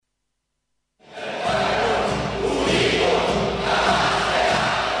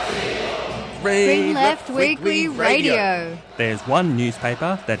Green Left Weekly Radio. There's one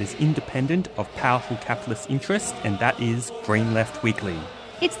newspaper that is independent of powerful capitalist interests, and that is Green Left Weekly.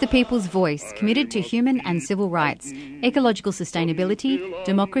 It's the people's voice, committed to human and civil rights, ecological sustainability,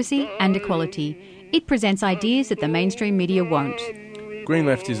 democracy and equality. It presents ideas that the mainstream media won't. Green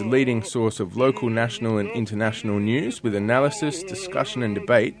Left is a leading source of local, national and international news with analysis, discussion and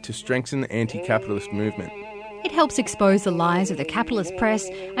debate to strengthen the anti-capitalist movement. It helps expose the lies of the capitalist press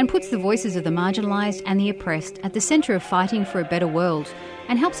and puts the voices of the marginalised and the oppressed at the centre of fighting for a better world,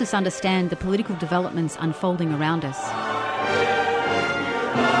 and helps us understand the political developments unfolding around us.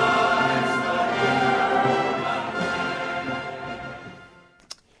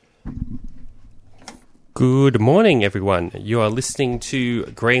 Good morning, everyone. You are listening to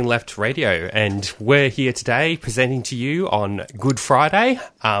Green Left Radio, and we're here today presenting to you on Good Friday.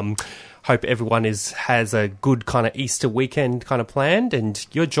 Hope everyone has a good kind of Easter weekend kind of planned, and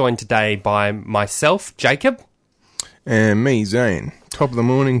you're joined today by myself, Jacob. And me, Zane. Top of the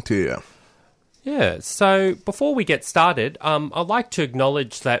morning to you. Yeah, so before we get started, I'd like to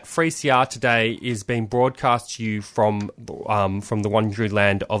acknowledge that 3CR today is being broadcast to you from the Wurundjeri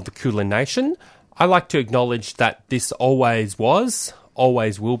land of the Kulin Nation. I'd like to acknowledge that this always was,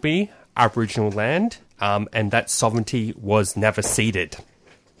 always will be, Aboriginal land, and that sovereignty was never ceded.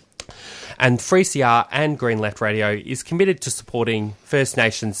 And 3CR and Green Left Radio is committed to supporting First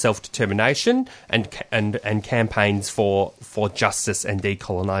Nations self-determination and campaigns for justice and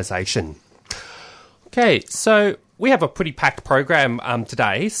decolonisation. Okay, so we have a pretty packed program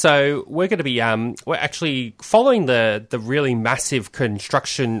today. So we're going to be we're actually following the really massive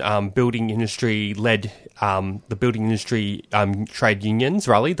construction building industry led the building industry trade unions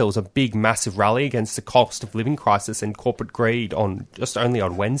rally. There was a big massive rally against the cost of living crisis and corporate greed on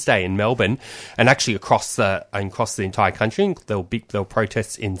Wednesday in Melbourne, and actually across the entire country. There were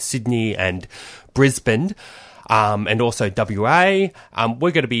protests in Sydney and Brisbane. And also WA.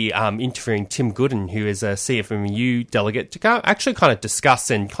 We're going to be interviewing Tim Gooden, who is a CFMU delegate, to actually kind of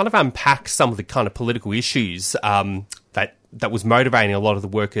discuss and kind of unpack some of the kind of political issues that was motivating a lot of the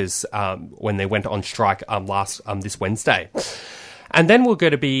workers when they went on strike this Wednesday. And then we're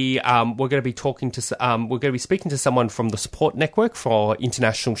going to be speaking to someone from the Support Network for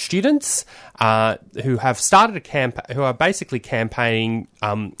International Students who have started who are basically campaigning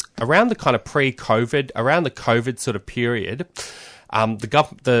around the kind of around the COVID sort of period.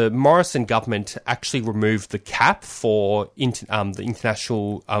 The Morrison government actually removed the cap for the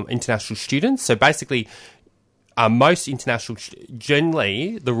international students. So basically,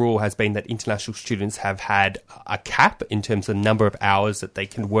 generally, the rule has been that international students have had a cap in terms of the number of hours that they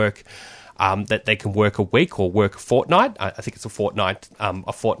can work, a week or work a fortnight. I think it's a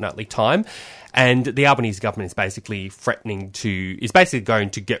fortnightly time. And the Albanese government is basically going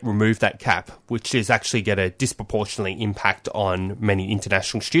to remove that cap, which is actually going to disproportionately impact on many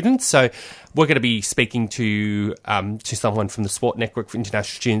international students. So we're going to be speaking to someone from the Support Network for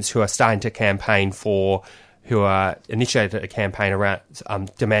International Students who are starting to initiated a campaign around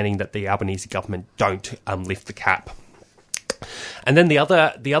demanding that the Albanese government don't lift the cap. And then the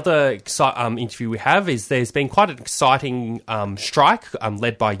other interview we have is there's been quite an exciting strike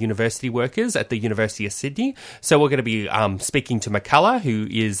led by university workers at the University of Sydney. So we're going to be speaking to McCullough, who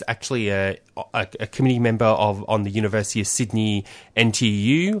is actually a committee member on the University of Sydney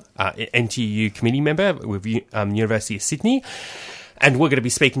NTU committee member with University of Sydney. And we're going to be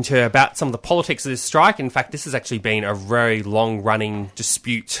speaking to her about some of the politics of this strike. In fact, this has actually been a very long-running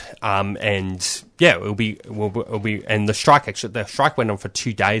dispute, and yeah, it'll be, and the strike went on for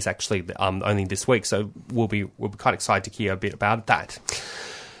 2 days actually, only this week. So we'll be quite excited to hear a bit about that.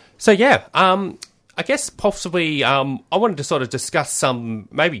 So yeah, I guess possibly I wanted to sort of discuss some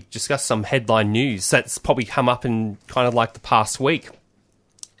headline news that's probably come up in kind of like the past week,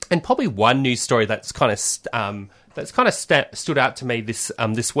 and probably one news story that's kind of stood out to me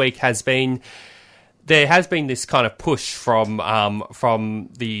this week has been there has been this kind of push from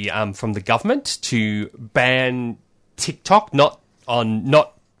the government to ban TikTok, not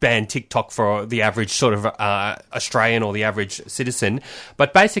ban TikTok for the average sort of Australian or the average citizen,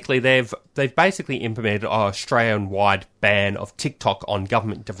 but basically they've basically implemented an Australian-wide ban of TikTok on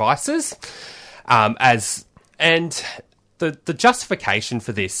government devices, and the justification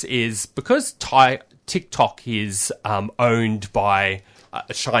for this is because TikTok is owned by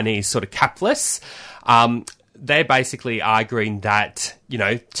Chinese sort of capitalists. They're basically arguing that,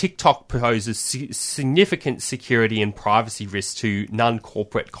 TikTok poses significant security and privacy risks to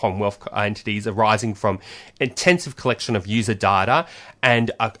non-corporate Commonwealth entities arising from intensive collection of user data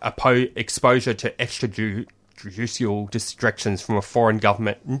and exposure to extrajudicial directions from a foreign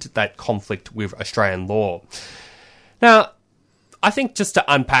government that conflict with Australian law. Now, I think just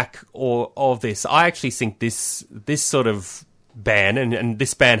to unpack all of this, I actually think this sort of ban, and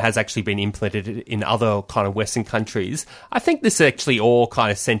this ban has actually been implemented in other kind of Western countries, I think this actually all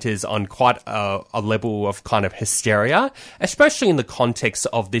kind of centres on quite a level of kind of hysteria, especially in the context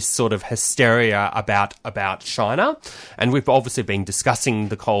of this sort of hysteria about China. And we've obviously been discussing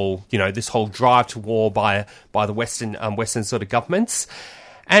the whole, this whole drive to war by the Western sort of governments.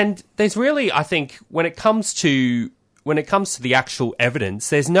 And there's really, I think, when it comes to the actual evidence,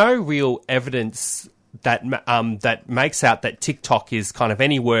 there's no real evidence that makes out that TikTok is kind of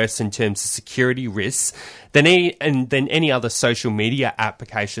any worse in terms of security risks than any other social media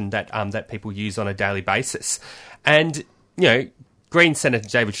application that people use on a daily basis. And Green Senator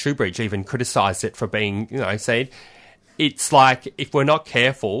David Shoebridge even criticised it for being, said it's like if we're not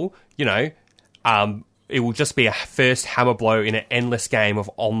careful, it will just be a first hammer blow in an endless game of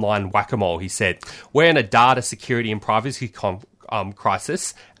online whack-a-mole, he said. We're in a data security and privacy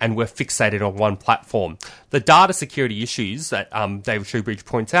crisis, and we're fixated on one platform. The data security issues that David Shoebridge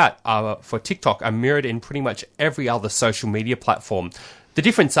points out for TikTok are mirrored in pretty much every other social media platform. The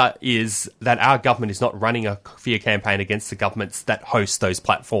difference is that our government is not running a fear campaign against the governments that host those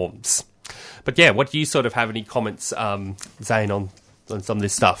platforms. But yeah, what do you sort of have any comments, Zane, on some of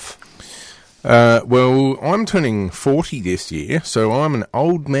this stuff? Well, I'm turning 40 this year, so I'm an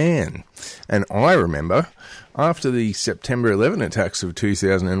old man. And I remember, after the September 11 attacks of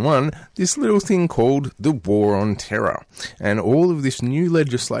 2001, this little thing called the War on Terror, and all of this new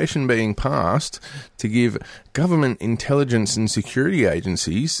legislation being passed to give government intelligence and security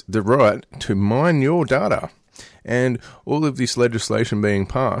agencies the right to mine your data. And all of this legislation being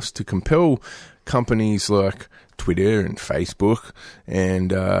passed to compel companies like Twitter and Facebook and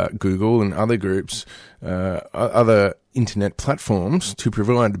Google and other groups, other internet platforms, to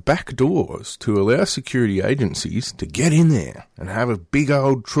provide backdoors to allow security agencies to get in there and have a big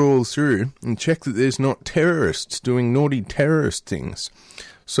old trawl through and check that there's not terrorists doing naughty terrorist things.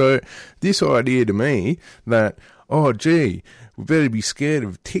 So this idea to me that, we better be scared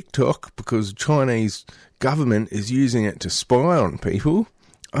of TikTok because Chinese government is using it to spy on people,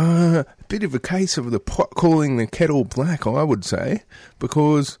 a bit of a case of the pot calling the kettle black, I would say,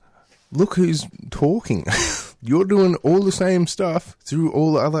 because look who's talking. You're doing all the same stuff through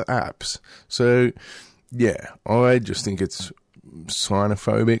all the other apps. So, yeah, I just think it's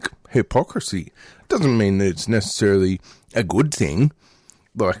xenophobic hypocrisy. Doesn't mean that it's necessarily a good thing.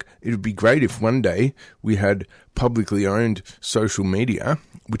 Like, it would be great if one day we had publicly owned social media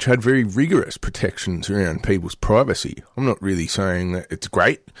which had very rigorous protections around people's privacy. I'm not really saying that it's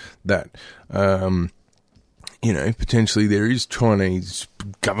great that, potentially there is Chinese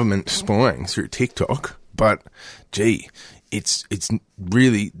government spying through TikTok, but, it's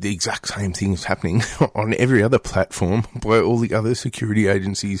really the exact same thing is happening on every other platform by all the other security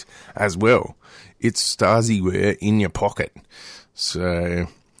agencies as well. It's Stasi-ware in your pocket. So,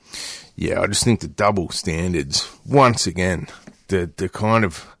 yeah, I just think the double standards, once again, the kind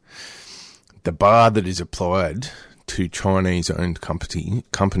of the bar that is applied to Chinese-owned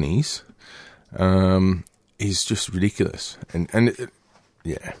companies is just ridiculous. And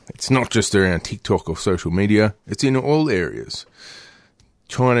it's not just around TikTok or social media. It's in all areas.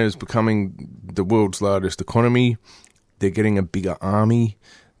 China is becoming the world's largest economy. They're getting a bigger army.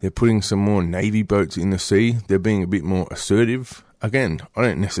 They're putting some more Navy boats in the sea. They're being a bit more assertive. Again, I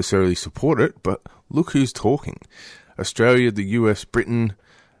don't necessarily support it, but look who's talking. Australia, the US, Britain,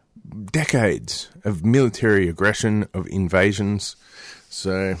 decades of military aggression, of invasions.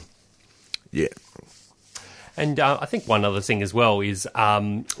 So, yeah. And I think one other thing as well is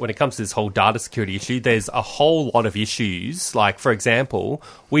when it comes to this whole data security issue, there's a whole lot of issues. Like, for example,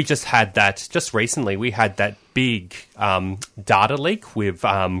 just recently we had that big data leak with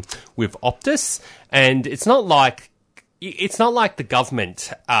Optus, and it's not like the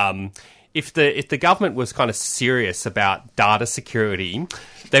government. If the government was kind of serious about data security,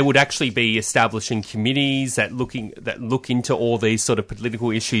 they would actually be establishing committees that look into all these sort of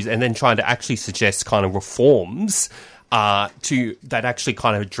political issues, and then trying to actually suggest kind of reforms that actually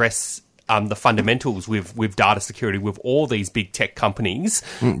kind of address the fundamentals with data security with all these big tech companies.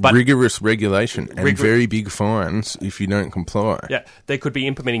 But rigorous regulation and very big fines if you don't comply. Yeah, they could be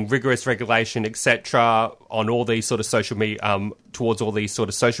implementing rigorous regulation, etc., on all these sort of social media, towards all these sort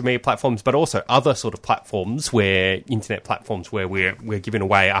of social media platforms, but also other sort of platforms internet platforms where we're giving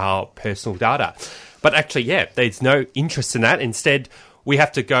away our personal data. But actually, there's no interest in that. Instead, we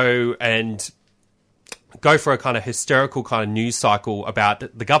have to go and go for a kind of hysterical kind of news cycle about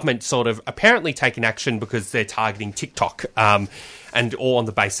the government sort of apparently taking action because they're targeting TikTok, and all on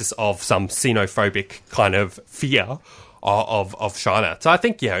the basis of some xenophobic kind of fear of China. So I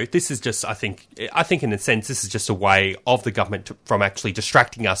think, this is just, I think in a sense, this is just a way of the government from actually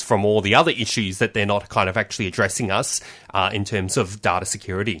distracting us from all the other issues that they're not kind of actually addressing us in terms of data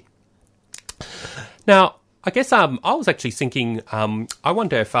security. Now, I guess I was actually thinking, I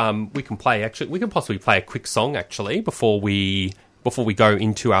wonder if we can possibly play a quick song actually before we go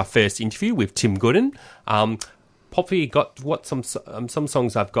into our first interview with Tim Gooden. Poppy got some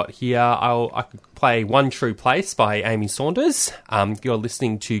songs I've got here. I could play One True Place by Amy Saunders. You're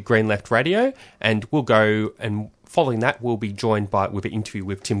listening to Green Left Radio, and we'll go, and following that we'll be joined with an interview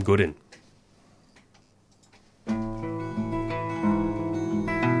with Tim Gooden.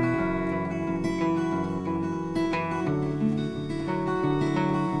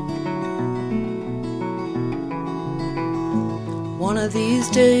 One of these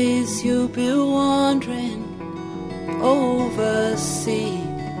days you'll be wandering over sea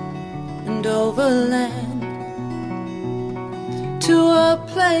and over land to a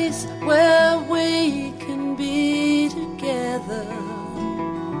place where we can be together.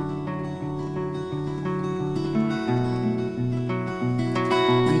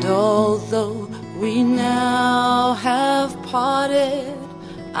 And although we now have parted,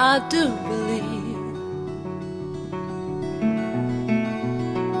 I do believe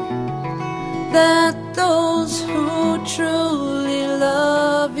that those who truly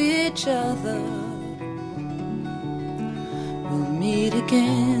love each other will meet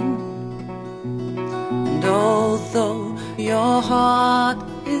again. And although your heart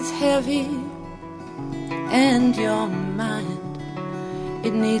is heavy and your mind,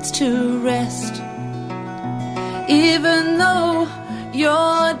 it needs to rest, even though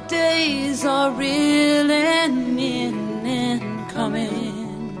your days are reeling in and coming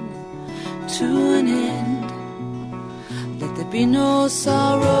to an end, let there be no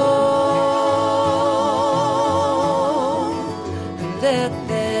sorrow, and let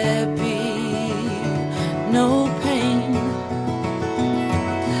there be no pain,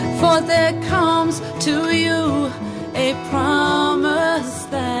 for there comes to you a promise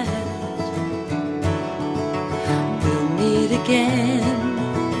that we'll meet again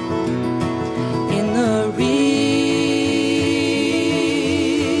in the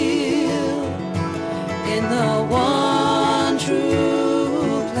one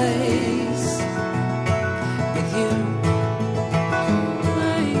true place with you.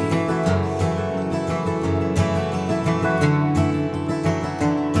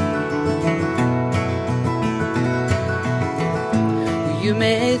 You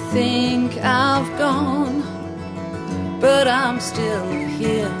may think I've gone, but I'm still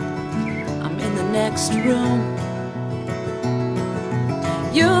here. I'm in the next room.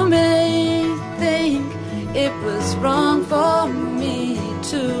 You may think it was wrong for me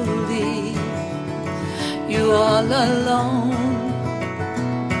to leave you all alone,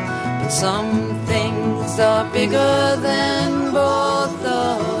 but some things are bigger than both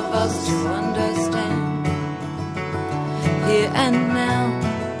of us to understand here and now.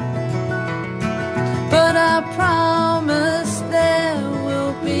 But I promise there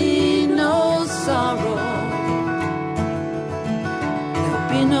will be no sorrow, there'll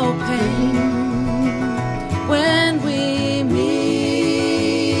be no pain when we meet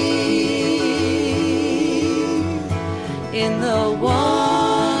in the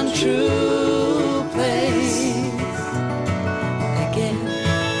one true place again.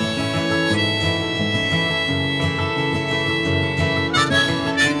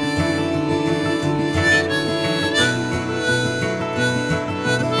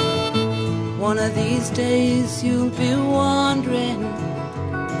 One of these days you'll be wandering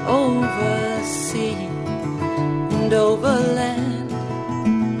over sea and over land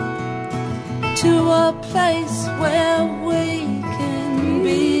to a place where we can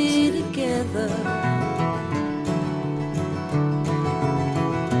be together.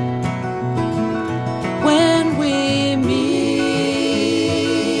 When we meet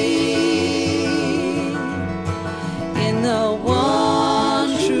in the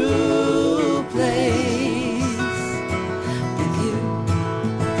one true place with you.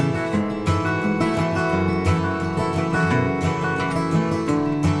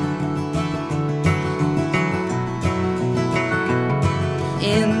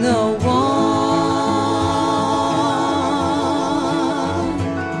 In the one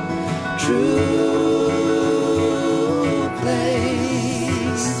true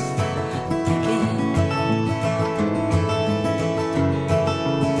place again.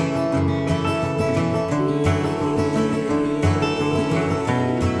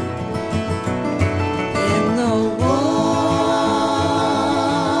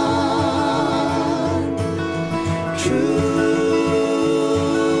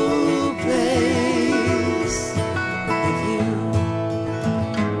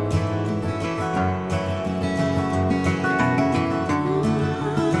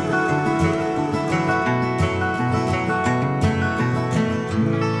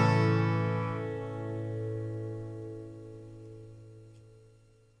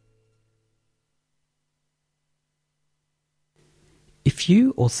 If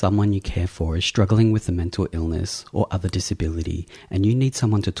you or someone you care for is struggling with a mental illness or other disability and you need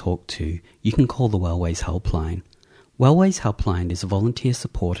someone to talk to, you can call the Wellways Helpline. Wellways Helpline is a volunteer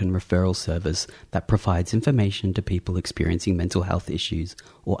support and referral service that provides information to people experiencing mental health issues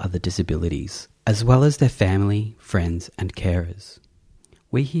or other disabilities, as well as their family, friends and carers.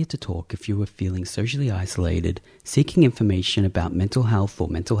 We're here to talk if you are feeling socially isolated, seeking information about mental health or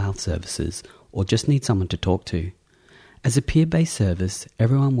mental health services, or just need someone to talk to. As a peer-based service,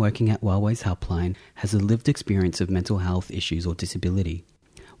 everyone working at Wellways Helpline has a lived experience of mental health issues or disability.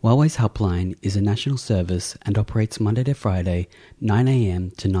 Wellways Helpline is a national service and operates Monday to Friday, 9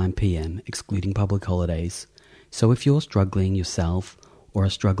 a.m. to 9 p.m, excluding public holidays. So if you're struggling yourself or are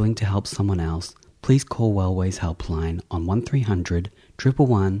struggling to help someone else, please call Wellways Helpline on 1300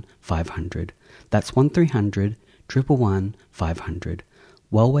 111 500. That's 1300 111 500.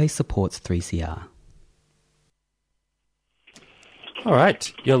 Wellways supports 3CR. All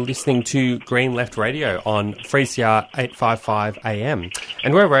right, you're listening to Green Left Radio on 3CR 855 AM.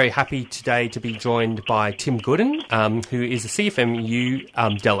 And we're very happy today to be joined by Tim Gooden, who is a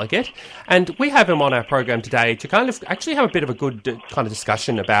CFMU delegate. And we have him on our program today to kind of actually have a bit of a good kind of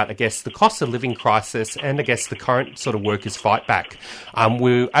discussion about, I guess, the cost of living crisis and, I guess, the current sort of workers' fight back.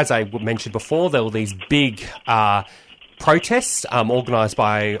 As I mentioned before, there were these big protests organised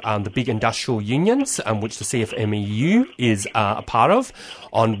by the big industrial unions, which the CFMEU is a part of,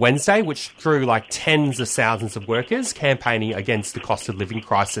 on Wednesday, which drew like tens of thousands of workers campaigning against the cost of living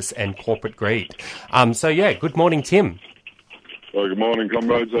crisis and corporate greed. Good morning, Tim. Well, good morning,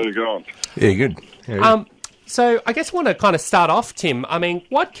 comrades. How you going? Yeah, good. So I guess I want to kind of start off, Tim. I mean,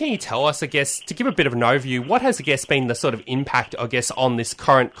 what can you tell us, I guess, to give a bit of an overview, what has, I guess, been the sort of impact, I guess, on this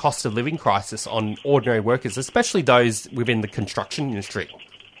current cost of living crisis on ordinary workers, especially those within the construction industry?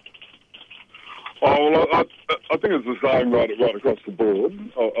 Oh, well, I think it's the same right across the board.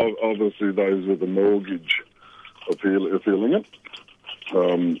 Obviously, those with a mortgage are feeling it.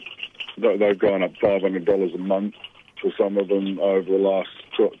 They've gone up $500 a month for some of them over the last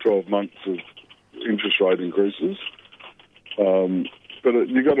 12 months of interest rate increases. But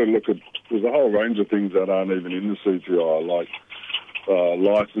you've got to look at, there's a whole range of things that aren't even in the CPI, like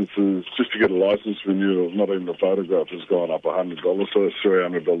licences. Just to get a licence renewal, not even a photograph, has gone up $100, so that's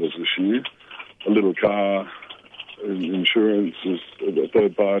 $300 this year. A little car insurance is a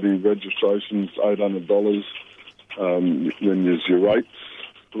third-party registrations, $800. Then there's your rates.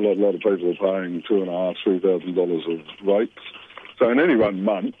 A lot of people are paying $2,500, $3,000 of rates. So in any one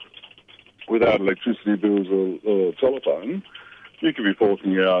month, without electricity bills or telephone, you could be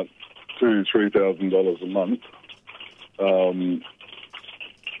forking out $2,000-$3,000 a month,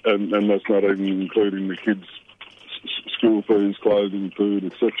 and that's not even including the kids' school fees, clothing, food,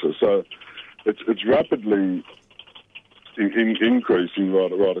 etc. So it's rapidly increasing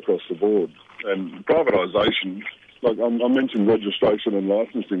right across the board. And privatisation, like I mentioned registration and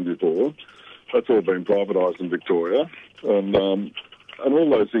licensing before, that's all been privatised in Victoria, and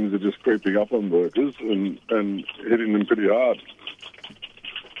all those things are just creeping up on workers and hitting them pretty hard.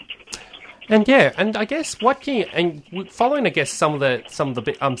 And I guess following, I guess, some of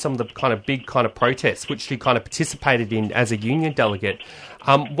the kind of big kind of protests which you kind of participated in as a union delegate.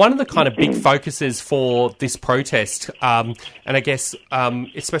 One of the kind of big focuses for this protest, and I guess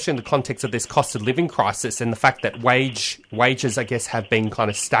especially in the context of this cost of living crisis and the fact that wages, I guess, have been kind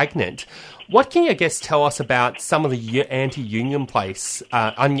of stagnant. What can you, I guess, tell us about some of the anti-union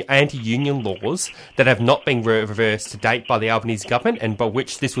laws that have not been reversed to date by the Albanese government, and by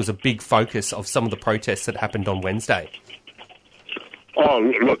which this was a big focus of some of the protests that happened on Wednesday? Oh,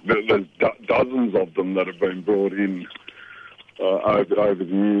 look, there's dozens of them that have been brought in over the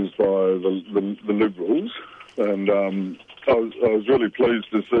years by the Liberals, and I was really pleased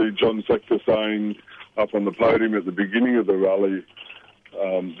to see John Sector saying up on the podium at the beginning of the rally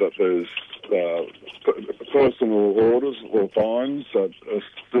that there's personal orders or fines that are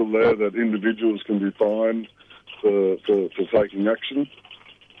still there, that individuals can be fined for taking action,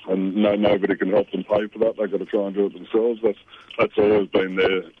 and nobody can help them pay for that. They've got to try and do it themselves. That's always been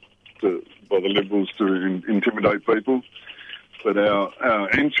there by the Liberals to intimidate people. But our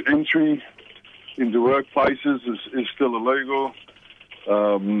entry into workplaces is still illegal.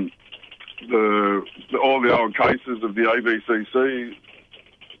 All the old cases of the ABCC,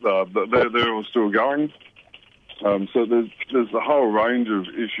 they're all still going. So there's a whole range of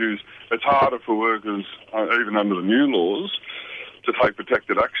issues. It's harder for workers, even under the new laws, to take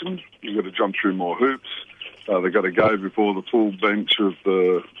protected action. You've got to jump through more hoops. They've got to go before the full bench of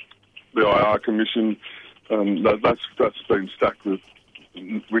the IR Commission. That's been stacked with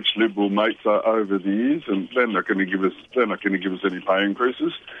which Liberal mates are over the years, and they're not going to give us any pay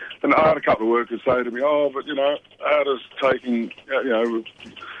increases. And I had a couple of workers say to me, but how does taking,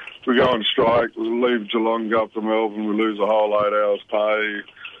 we go on strike, we leave Geelong, go up to Melbourne, we lose a whole 8 hours pay,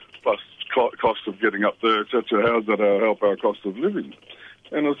 plus cost of getting up there, etc. How's that help our cost of living?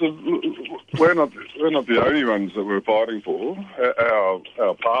 And I said, we're not the only ones that we're fighting for. Our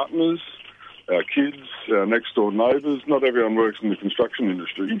partners, our kids, our next door neighbours. Not everyone works in the construction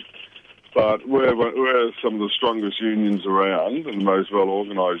industry, but we're some of the strongest unions around and the most well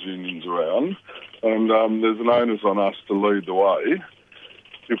organised unions around. And there's an onus on us to lead the way.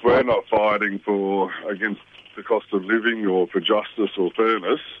 If we're not fighting against the cost of living or for justice or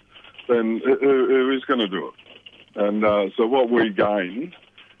fairness, then who is going to do it? And so what we gain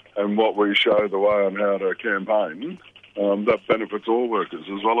and what we show the way on how to campaign, that benefits all workers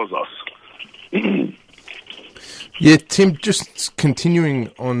as well as us. Yeah, Tim, just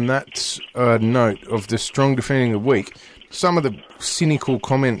continuing on that note of the strong defending the weak, some of the cynical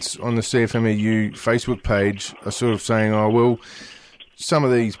comments on the CFMEU Facebook page are sort of saying, some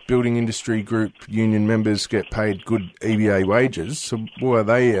of these building industry group union members get paid good EBA wages, so why are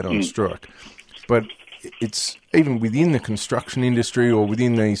they out on strike? But it's even within the construction industry or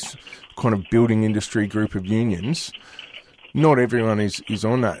within these kind of building industry group of unions, not everyone is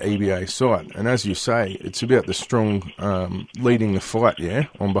on that EBA site. And as you say, it's about the strong leading the fight,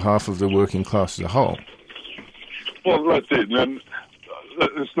 on behalf of the working class as a whole. Well, that's it. And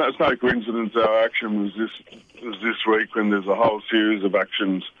it's no coincidence our action was this week when there's a whole series of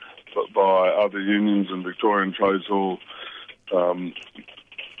actions by other unions and Victorian Trades Hall,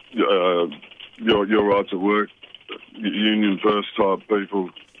 your rights at work, union first type people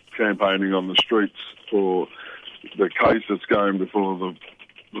campaigning on the streets for the case that's going before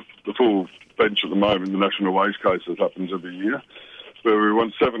the full bench at the moment, the national wage case that happens every year, where we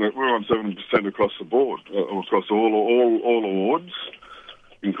want 7% across the board, across all awards,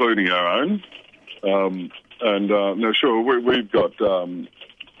 including our own. Now, sure, we've got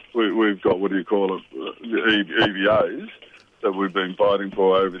what do you call it, the EBAs that we've been fighting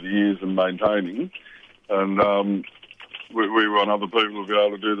for over the years and maintaining, and we want other people to be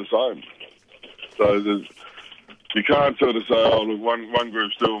able to do the same. So you can't sort of say, look, one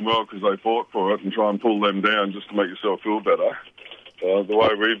group's doing well because they fought for it and try and pull them down just to make yourself feel better. The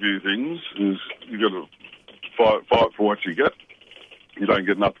way we view things is you've got to fight for what you get. You don't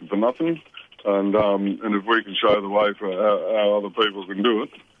get nothing for nothing. And if we can show the way for how other people can do it,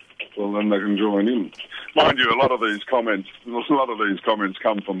 well, then they can join in. Mind you, a lot of these comments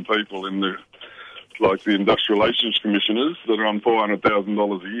come from people in the industrial relations commissioners that are on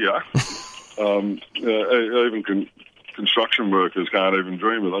 $400,000 a year. Even construction workers can't even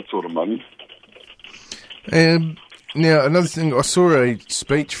dream of that sort of money. Now, another thing, I saw a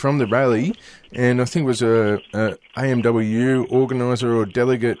speech from the rally, and I think it was a AMWU organiser or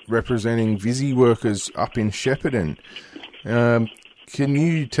delegate representing Visy workers up in Shepparton. Can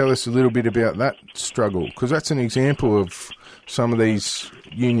you tell us a little bit about that struggle? Because that's an example of some of these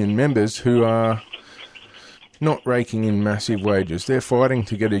union members who are not raking in massive wages. They're fighting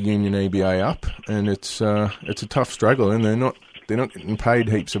to get a union EBA up, and it's a tough struggle, and they're not getting paid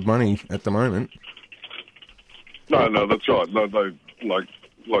heaps of money at the moment. No, that's right. No, they like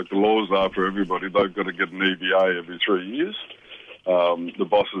the laws are for everybody. They've got to get an EBA every 3 years. The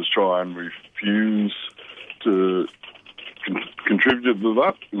bosses try and refuse to contribute to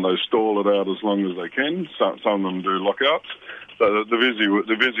that, and they stall it out as long as they can. Some of them do lockouts. So the Visy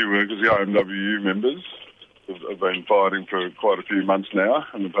workers, the AMWU members, have been fighting for quite a few months now,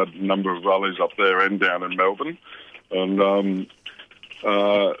 and have had a number of rallies up there and down in Melbourne. And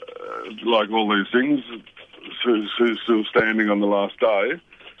like all these things, who's still standing on the last day.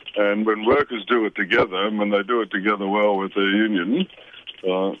 And when workers do it together, and when they do it together well with their union,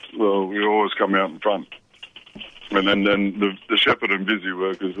 well, we always come out in front. And then the Shepparton Visy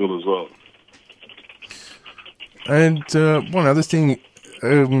workers will as well. And one other thing,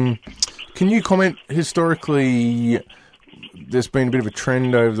 can you comment, historically, there's been a bit of a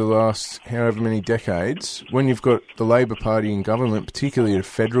trend over the last however many decades, when you've got the Labor Party in government, particularly at a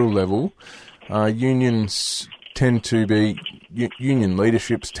federal level, union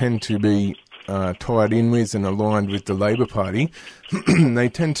leaderships tend to be tied in with and aligned with the Labor Party. They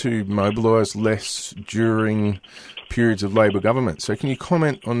tend to mobilise less during periods of Labor government. So can you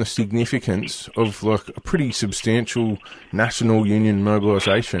comment on the significance of a pretty substantial national union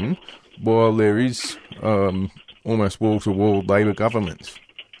mobilisation while there is almost wall-to-wall Labor governments?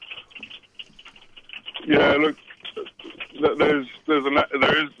 Yeah, look, there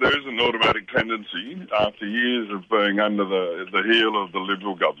is an automatic tendency after years of being under the heel of the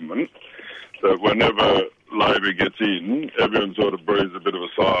Liberal government that whenever Labor gets in, everyone sort of breathes a bit of a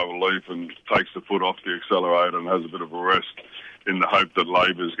sigh of relief and takes the foot off the accelerator and has a bit of a rest in the hope that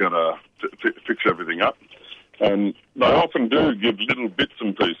Labor's going to fix everything up. And they often do give little bits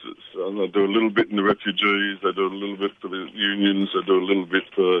and pieces. They do a little bit in the refugees, they do a little bit for the unions, they do a little bit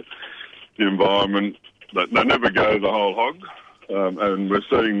for the environment. They never go the whole hog. And we're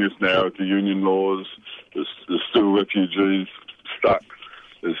seeing this now with the union laws. There's still refugees stuck.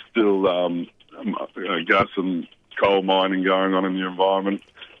 There's still gas and coal mining going on in the environment.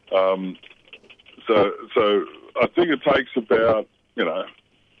 So I think it takes about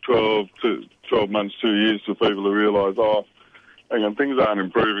 12 months, 2 years for people to realise, hang on, things aren't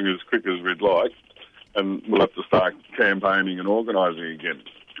improving as quick as we'd like, and we'll have to start campaigning and organising again.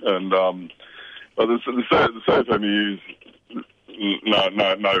 And the CFMEU's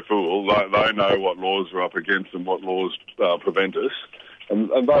no fool. They know what laws we're up against and what laws prevent us, and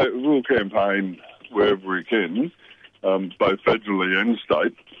they will campaign wherever we can, both federally and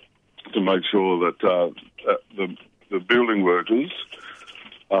state, to make sure that the building workers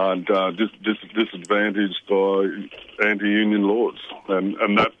aren't disadvantaged by anti-union laws.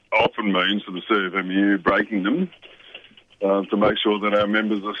 And that often means for the CFMEU breaking them to make sure that our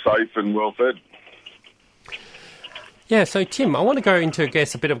members are safe and well fed. Yeah, so Tim, I want to go into, I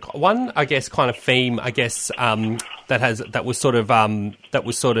guess, a bit of one, I guess, kind of theme, I guess, that was sort of a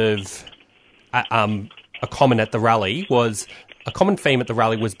common at the rally was. A common theme at the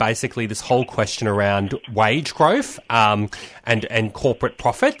rally was basically this whole question around wage growth and corporate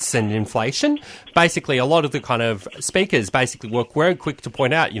profits and inflation. Basically, a lot of the kind of speakers basically were very quick to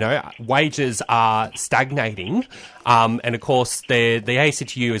point out, wages are stagnating. And, of course, the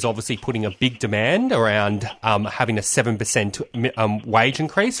ACTU is obviously putting a big demand around having a 7% wage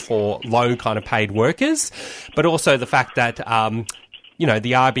increase for low kind of paid workers, but also the fact that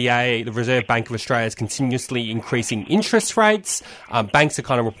the RBA, the Reserve Bank of Australia, is continuously increasing interest rates. Banks are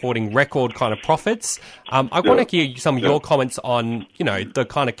kind of reporting record kind of profits. I want to hear some of your comments on, the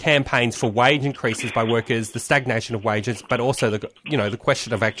kind of campaigns for wage increases by workers, the stagnation of wages, but also the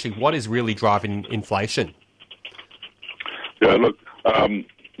question of actually what is really driving inflation. Yeah, look,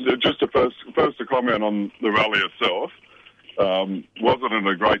 just first to comment on the rally itself. Wasn't it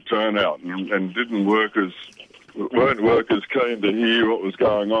a great turnout, and weren't workers keen to hear what was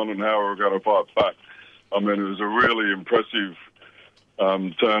going on and how we were going to fight back? I mean, it was a really impressive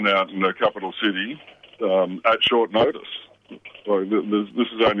turnout in the capital city at short notice. Like,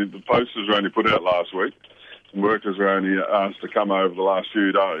 the posters were only put out last week, and workers were only asked to come over the last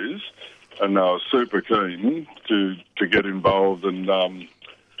few days, and they were super keen to get involved and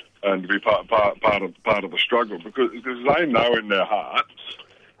to be part of the struggle, because they know in their hearts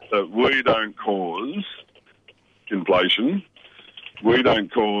that we don't cause inflation, we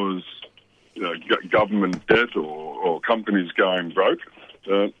don't cause government debt or companies going broke.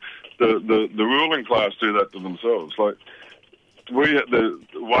 The ruling class do that to themselves. Like the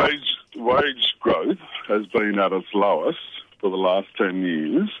wage growth has been at its lowest for the last 10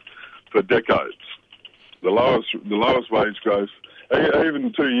 years for decades. The lowest wage growth.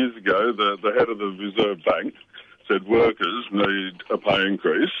 Even 2 years ago, the head of the Reserve Bank said workers need a pay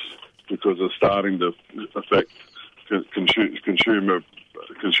increase because it's starting to affect consumer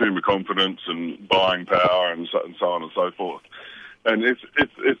confidence and buying power and so on and so forth. And it's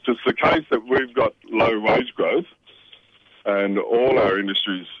just the case that we've got low wage growth and all our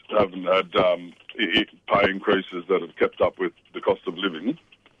industries haven't had pay increases that have kept up with the cost of living.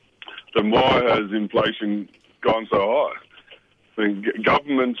 Then why has inflation gone so high? I mean,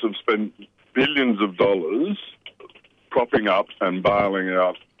 governments have spent billions of dollars propping up and bailing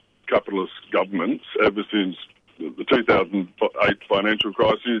out capitalist governments ever since the 2008 financial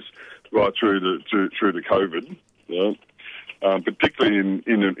crisis, right through to COVID, particularly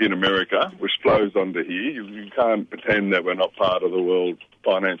in America, which flows under here. You can't pretend that we're not part of the world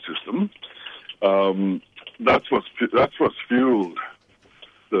finance system. That's what's fueled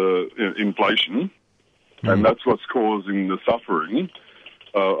the inflation, and that's what's causing the suffering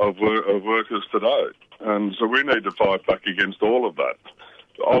of workers today. And so we need to fight back against all of that.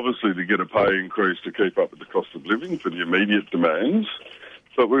 Obviously, to get a pay increase to keep up with the cost of living for the immediate demands,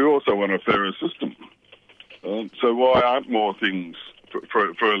 but we also want a fairer system. So why aren't more things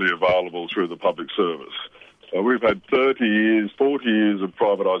fairly available through the public service? We've had 40 years of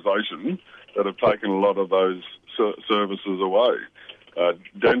privatisation that have taken a lot of those services away.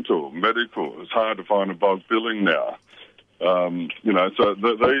 Dental, medical, it's hard to find a bulk billing now. So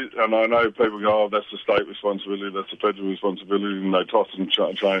they, and I know people go, oh, that's the state responsibility, that's the federal responsibility, and they toss and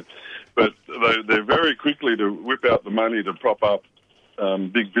change. But they're very quickly to whip out the money to prop up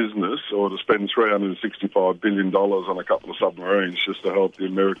big business or to spend $365 billion on a couple of submarines just to help the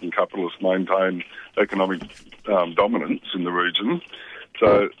American capitalists maintain economic dominance in the region.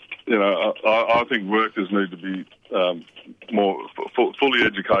 So, I think workers need to be more fully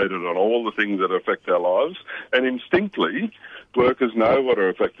educated on all the things that affect our lives. And instinctively, workers know what are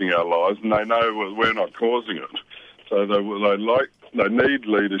affecting our lives and they know we're not causing it. So they need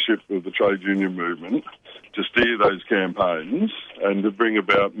leadership of the trade union movement to steer those campaigns and to bring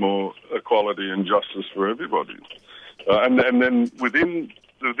about more equality and justice for everybody. And then within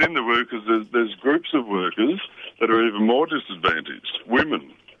the workers, there's groups of workers that are even more disadvantaged.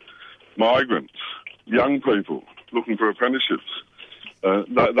 Women, migrants, young people looking for apprenticeships.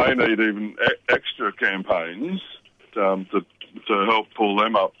 They need even extra campaigns to help pull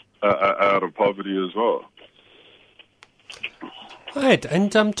them up out of poverty as well. Right,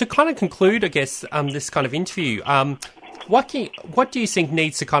 and to kind of conclude, I guess, this kind of interview, what do you think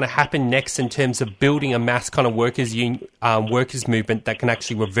needs to kind of happen next in terms of building a mass kind of workers movement that can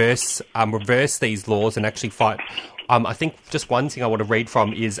actually reverse these laws and actually fight? I think just one thing I want to read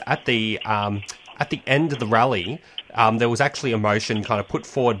from is at the end of the rally, there was actually a motion kind of put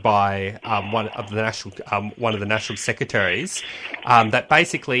forward by one of the national secretaries that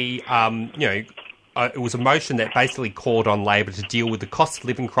basically it was a motion that basically called on Labor to deal with the cost of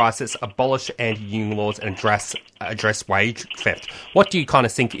living crisis, abolish anti-union laws, and address wage theft. What do you kind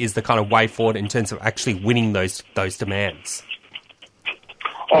of think is the kind of way forward in terms of actually winning those demands?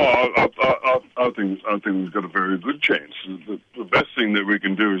 I think we've got a very good chance. The best thing that we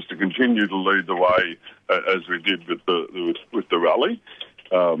can do is to continue to lead the way as we did with the rally.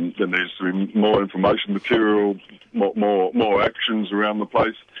 There needs to be more information material, more actions around the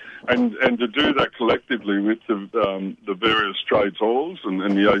place, and to do that collectively with the various trades halls and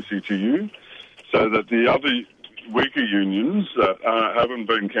the ACTU, so that the other weaker unions that haven't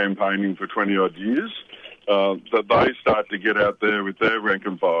been campaigning for 20 odd years, that they start to get out there with their rank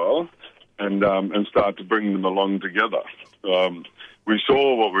and file and start to bring them along together. We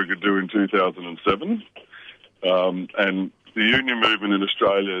saw what we could do in 2007, and the union movement in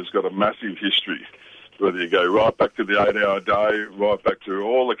Australia has got a massive history, whether you go right back to the 8-hour day, right back to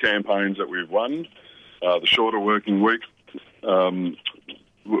all the campaigns that we've won, the shorter working week.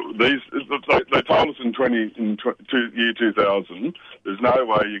 They told us in year 2000, there's no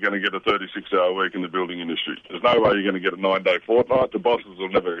way you're going to get a 36-hour week in the building industry. There's no way you're going to get a 9-day fortnight. The bosses will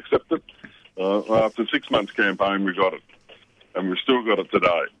never accept it. After 6 months campaign, we got it. And we've still got it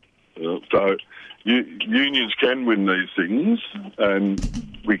today. So unions can win these things, and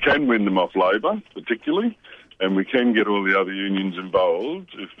we can win them off Labor, particularly, and we can get all the other unions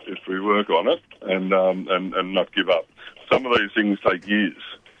involved if we work on it and not give up. Some of these things take years,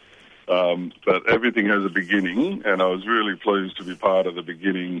 but everything has a beginning, and I was really pleased to be part of the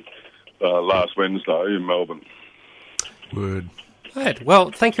beginning last Wednesday in Melbourne. Word. Right.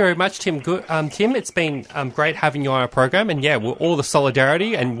 Well, thank you very much, Tim. Tim, it's been great having you on our program, and we're all the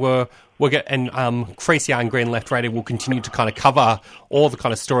solidarity, and we'll get 3CR and Green Left Radio will continue to kind of cover all the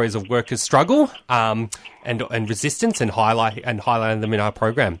kind of stories of workers' struggle and resistance and highlighting them in our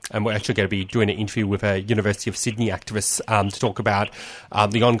program. And we're actually going to be doing an interview with a University of Sydney activist to talk about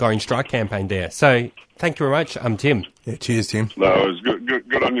the ongoing strike campaign there. So thank you very much, Tim. Yeah, cheers, Tim. No, it was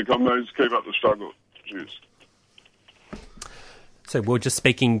good on your comrades. Keep up the struggle. Cheers. So we're just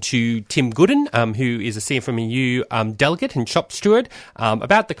speaking to Tim Gooden, who is a CFMEU delegate and shop steward,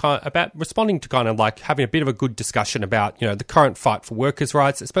 about responding to kind of like having a bit of a good discussion about the current fight for workers'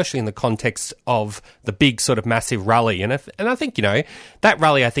 rights, especially in the context of the big sort of massive rally. And I think that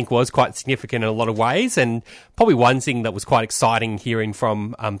rally I think was quite significant in a lot of ways, and probably one thing that was quite exciting hearing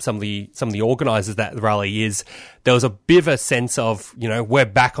from some of the organisers at the rally is there was a bit of a sense of we're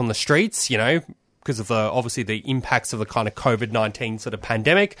back on the streets, because of obviously the impacts of the kind of COVID-19 sort of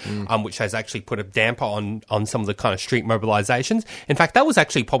pandemic, which has actually put a damper on some of the kind of street mobilisations. In fact, that was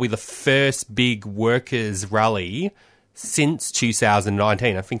actually probably the first big workers' rally since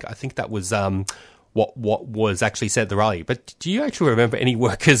 2019. I think that was what was actually said at the rally. But do you actually remember any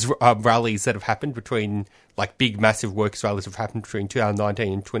workers' rallies that have happened between, like big, massive workers' rallies have happened between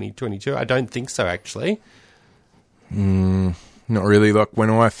 2019 and 2022? I don't think so, actually. Not really. Like when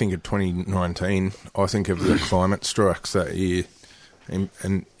I think of 2019, I think of the climate strikes that year, and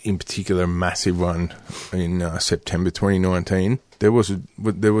in particular, a massive one in September 2019. There was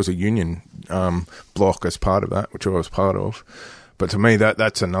a union block as part of that, which I was part of. But to me,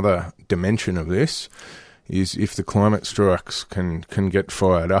 that's another dimension of this. is if the climate strikes can get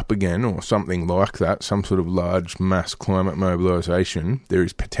fired up again, or something like that, some sort of large mass climate mobilisation, there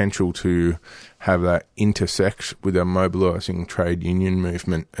is potential to have that intersect with a mobilising trade union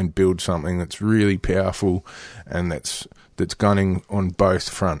movement and build something that's really powerful and that's gunning on both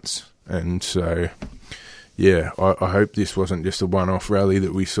fronts. And so, yeah, I hope this wasn't just a one-off rally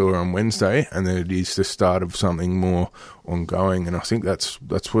that we saw on Wednesday, and that it is the start of something more ongoing. And I think that's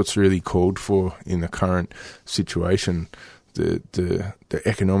what's really called for in the current situation. The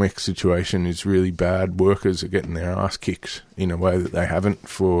economic situation is really bad. Workers are getting their ass kicked in a way that they haven't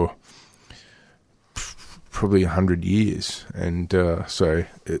for probably 100 years, and so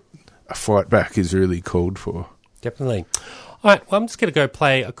a fight back is really called for. Definitely. All right, well, I'm just going to go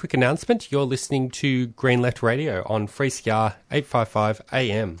play a quick announcement. You're listening to Green Left Radio on 3CR 855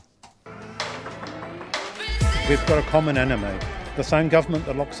 AM. We've got a common enemy. The same government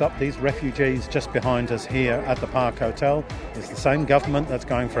that locks up these refugees just behind us here at the Park Hotel is the same government that's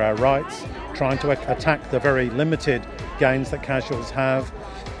going for our rights, trying to attack the very limited gains that casuals have.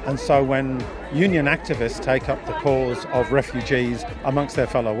 And so when union activists take up the cause of refugees amongst their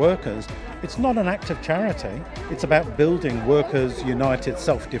fellow workers, it's not an act of charity. It's about building workers' united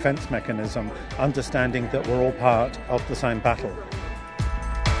self-defence mechanism, understanding that we're all part of the same battle.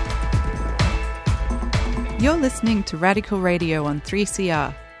 You're listening to Radical Radio on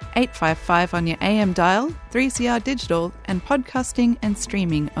 3CR, 855 on your AM dial, 3CR digital, and podcasting and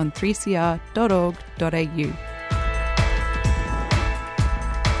streaming on 3cr.org.au.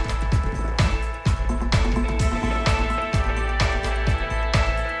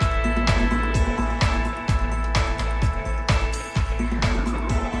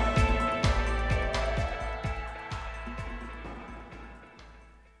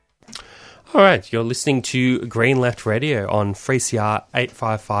 All right, you're listening to Green Left Radio on 3CR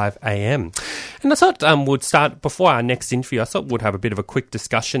 855 AM. And I thought we'd start, before our next interview, I thought we'd have a bit of a quick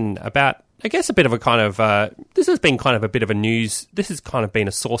discussion about, I guess, a bit of a kind of, this has been kind of a bit of a news, this has kind of been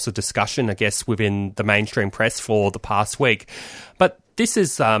a source of discussion, I guess, within the mainstream press for the past week. But this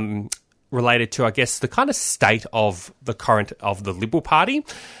is related to, I guess, the kind of state of the current of the Liberal Party.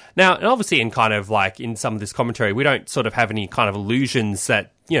 Now, and obviously in kind of like in some of this commentary, we don't sort of have any kind of illusions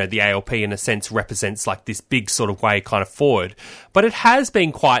that, you know, the ALP in a sense represents like this big sort of way kind of forward. But it has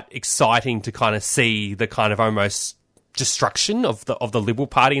been quite exciting to kind of see the kind of almost destruction of the Liberal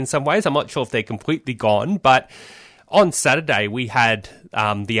Party in some ways. I'm not sure if they're completely gone, but on Saturday we had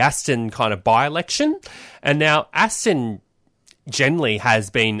the Aston kind of by-election, and now Aston generally has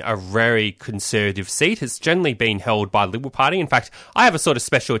been a very conservative seat. It's generally been held by the Liberal Party. In fact, I have a sort of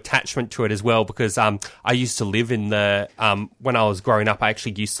special attachment to it as well because I used to live in the, when I was growing up, I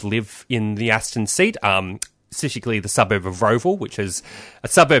actually used to live in the Aston seat, specifically the suburb of Roval, which is a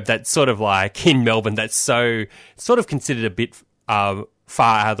suburb that's sort of like in Melbourne that's so sort of considered a bit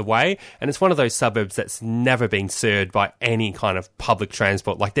far out of the way, and it's one of those suburbs that's never been served by any kind of public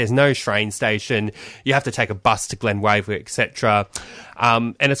transport. Like, there's no train station, you have to take a bus to Glen Waverley, etc.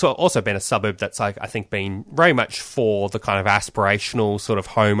 And it's also been a suburb that's, like, I think been very much for the kind of aspirational sort of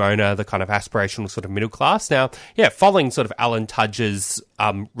homeowner, the kind of aspirational sort of middle class. Now, yeah, following sort of Alan Tudge's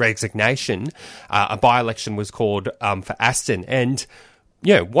resignation, a by-election was called for Aston, and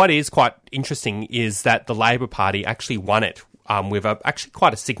yeah, what is quite interesting is that the Labor Party actually won it with actually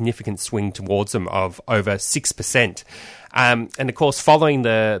quite a significant swing towards them of over 6%. And of course, following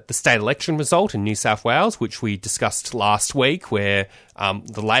the state election result in New South Wales, which we discussed last week, where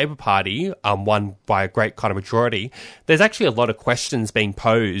the Labor Party won by a great kind of majority, there's actually a lot of questions being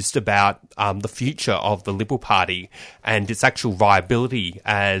posed about the future of the Liberal Party and its actual viability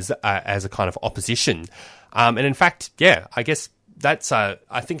as a kind of opposition. And in fact, yeah, I guess that's I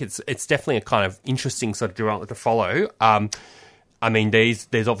think it's definitely a kind of interesting sort of development to follow. I mean,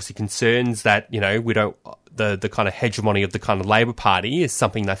 there's obviously concerns that, you know, we don't, the kind of hegemony of the kind of Labor Party is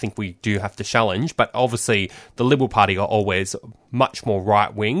something that I think we do have to challenge, but obviously the Liberal Party are always much more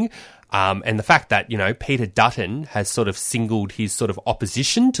right-wing. And the fact that, you know, Peter Dutton has sort of singled his sort of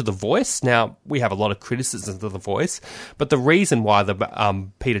opposition to The Voice. Now, we have a lot of criticisms of The Voice, but the reason why the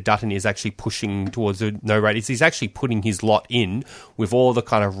Peter Dutton is actually pushing towards a no rate is he's actually putting his lot in with all the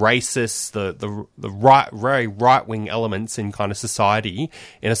kind of racist, the very right-wing elements in kind of society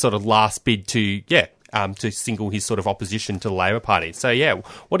in a sort of last bid to to single his sort of opposition to the Labor Party. So, yeah,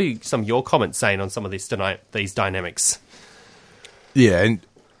 what are some of your comments saying on some of these dynamics? Yeah, and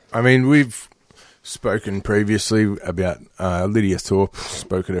I mean, we've spoken previously about Lydia Thorpe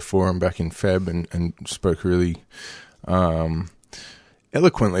spoke at a forum back in Feb and spoke really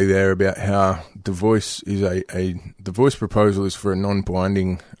eloquently there about how The Voice is the Voice proposal is for a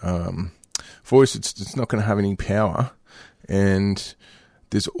non-binding voice, it's not going to have any power. And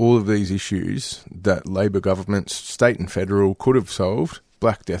there's all of these issues that Labor governments, state and federal, could have solved.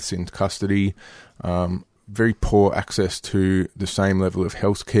 Black deaths in custody, very poor access to the same level of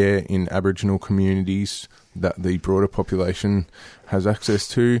healthcare in Aboriginal communities that the broader population has access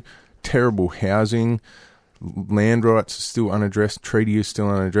to, terrible housing, land rights are still unaddressed, treaty is still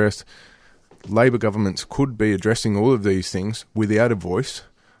unaddressed. Labor governments could be addressing all of these things without a voice.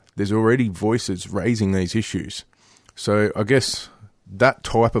 There's already voices raising these issues. So I guess that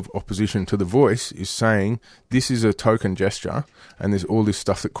type of opposition to the voice is saying this is a token gesture and there's all this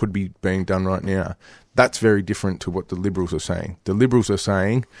stuff that could be being done right now. That's very different to what the Liberals are saying. The Liberals are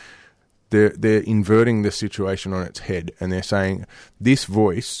saying they're inverting the situation on its head, and they're saying this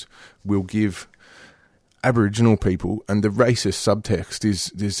voice will give Aboriginal people, and the racist subtext is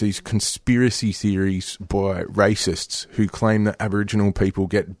there's these conspiracy theories by racists who claim that Aboriginal people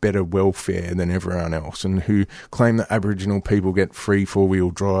get better welfare than everyone else, and who claim that Aboriginal people get free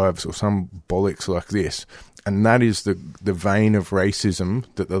four-wheel drives or some bollocks like this. And that is the vein of racism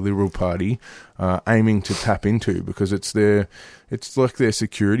that the Liberal Party are aiming to tap into, because it's like their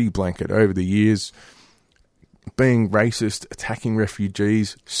security blanket over the years. Being racist, attacking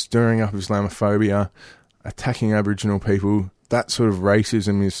refugees, stirring up Islamophobia, attacking Aboriginal people, that sort of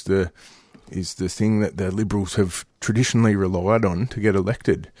racism is the thing that the Liberals have traditionally relied on to get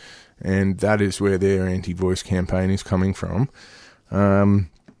elected, and that is where their anti-voice campaign is coming from.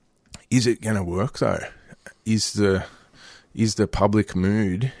 Is it going to work though? Is the public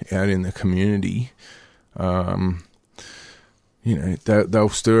mood out in the community? They'll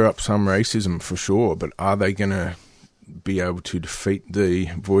stir up some racism for sure, but are they going to be able to defeat the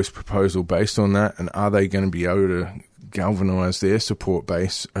voice proposal based on that? And are they going to be able to galvanise their support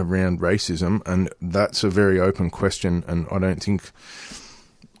base around racism? And that's a very open question, and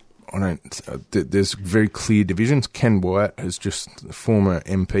there's very clear divisions. Ken Wyatt former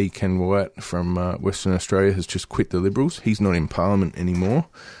MP Ken Wyatt from Western Australia has just quit the Liberals. He's not in Parliament anymore.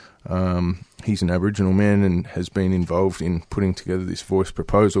 He's an Aboriginal man and has been involved in putting together this voice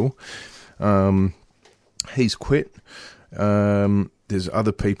proposal. He's quit. There's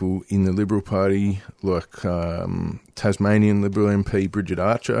other people in the Liberal Party, like Tasmanian Liberal MP Bridget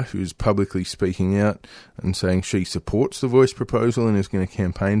Archer, who's publicly speaking out and saying she supports the voice proposal and is going to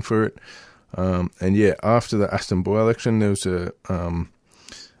campaign for it. After the Aston by-election, there was a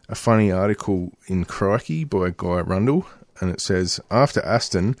funny article in Crikey by Guy Rundle, and it says, after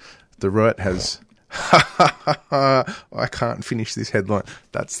Aston, the right has... I can't finish this headline.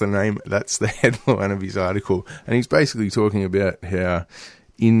 That's the headline of his article. And he's basically talking about how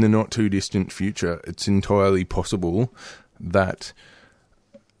in the not too distant future, it's entirely possible that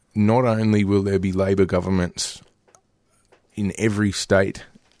not only will there be Labor governments in every state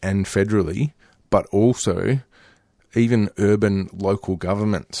and federally, but also even urban local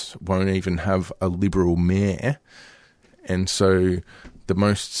governments won't even have a Liberal mayor. And so the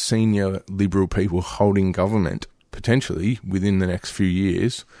most senior Liberal people holding government, potentially within the next few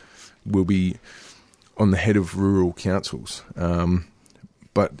years, will be on the head of rural councils.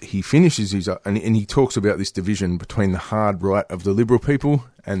 But he finishes and he talks about this division between the hard right of the Liberal people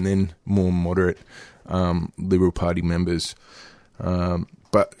and then more moderate Liberal Party members.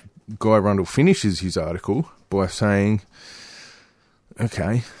 But Guy Rundle finishes his article by saying,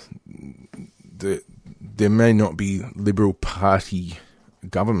 okay, there may not be Liberal Party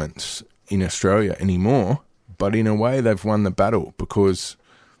governments in Australia anymore, but in a way they've won the battle, because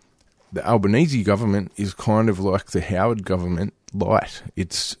the Albanese government is kind of like the Howard government light.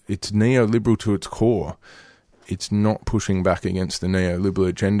 It's neoliberal to its core. It's not pushing back against the neoliberal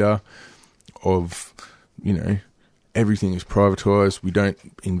agenda of, everything is privatised. We don't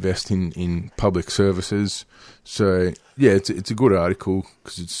invest in public services. So, yeah, it's a good article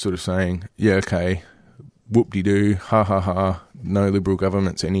because it's sort of saying, yeah, okay, whoop-de-doo, ha-ha-ha, no Liberal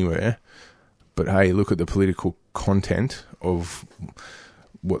governments anywhere. But, hey, look at the political content of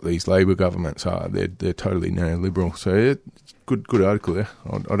what these Labor governments are. They're totally neoliberal. So, it's good article there.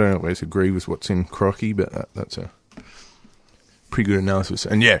 I don't always agree with what's in Crikey, but that's a pretty good analysis.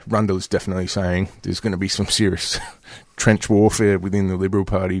 And, yeah, Rundle is definitely saying there's going to be some serious trench warfare within the Liberal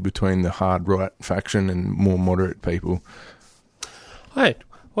Party between the hard right faction and more moderate people. Right.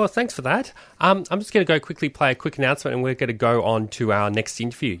 Well, thanks for that. I'm just going to go quickly play a quick announcement, and we're going to go on to our next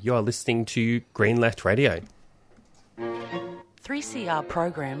interview. You are listening to Green Left Radio. 3CR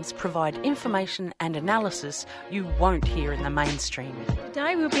programs provide information and analysis you won't hear in the mainstream.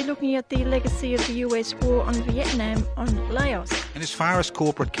 Today we'll be looking at the legacy of the US war on Vietnam, on Laos. And as far as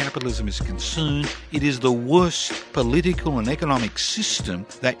corporate capitalism is concerned, it is the worst political and economic system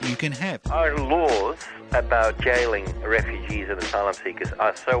that you can have. Our laws about jailing refugees and asylum seekers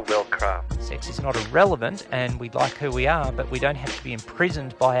are so well crafted. Sex is not irrelevant and we like who we are, but we don't have to be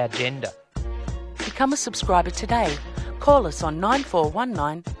imprisoned by our gender. Become a subscriber today. Call us on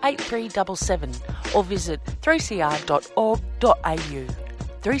 9419 8377 or visit 3cr.org.au.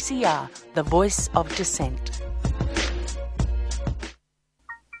 3CR, the voice of dissent.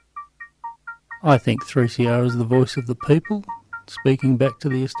 I think 3CR is the voice of the people, speaking back to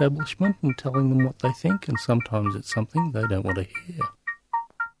the establishment and telling them what they think, and sometimes it's something they don't want to hear.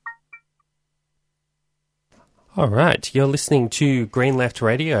 All right, you're listening to Green Left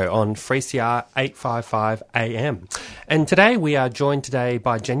Radio on 3CR 855 AM. And today we are joined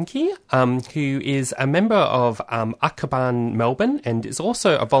by Jenki, who is a member of Akaban Melbourne and is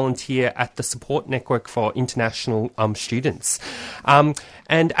also a volunteer at the Support Network for International Students.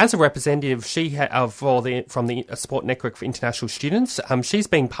 And as a representative from the Support Network for International Students, she's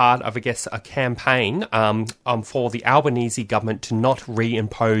been part of, a campaign for the Albanese government to not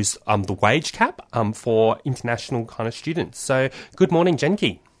reimpose the wage cap for international kind of students. So, good morning,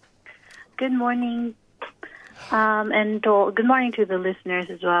 Jenki. Good morning, and good morning to the listeners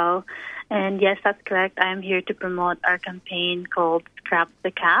as well. And yes, that's correct. I'm here to promote our campaign called Scrap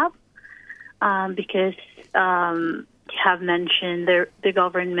the Cap, because you have mentioned the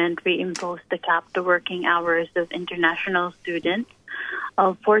government reimposed the cap to working hours of international students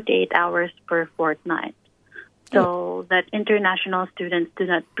of 48 hours per fortnight, so that international students do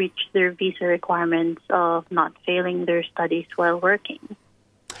not breach their visa requirements of not failing their studies while working.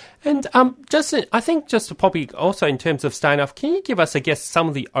 And I think probably also in terms of starting off, can you give us, some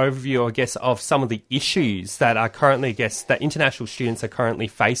of the overview, of some of the issues that are currently, that international students are currently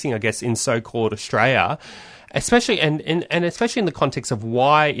facing, in so-called Australia, especially and especially in the context of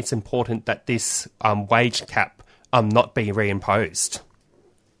why it's important that this wage cap not be reimposed?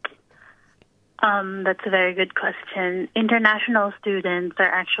 That's a very good question. International students are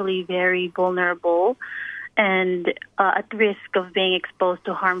actually very vulnerable and at risk of being exposed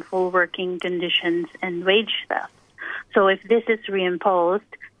to harmful working conditions and wage theft. So if this is reimposed,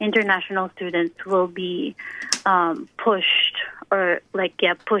 international students will be pushed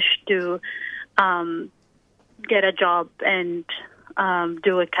to get a job and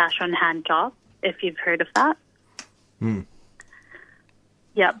do a cash-on-hand job, if you've heard of that. Mm.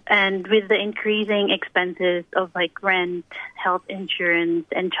 Yep, and with the increasing expenses of rent, health insurance,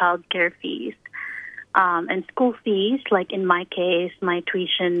 and childcare fees, and school fees, in my case, my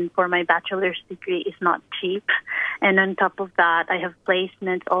tuition for my bachelor's degree is not cheap. And on top of that, I have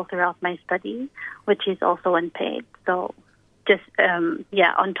placements all throughout my study, which is also unpaid. So just, on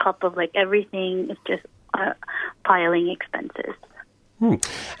top of everything, it's just piling expenses.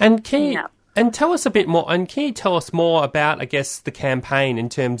 And And tell us a bit more, and can you tell us more about, the campaign in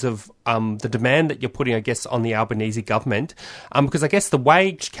terms of the demand that you're putting, on the Albanese government? Because the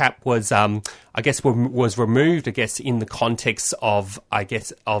wage cap was, was removed, in the context of,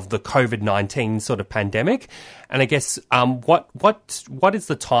 of the COVID-19 sort of pandemic. And what is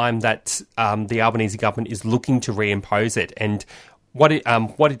the time that the Albanese government is looking to reimpose it? And what is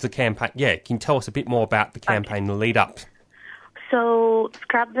the campaign? Yeah, can you tell us a bit more about the campaign, the lead up? So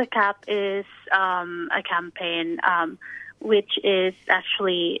Scrap the Cap is a campaign which is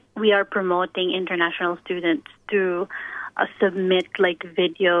actually, we are promoting international students to submit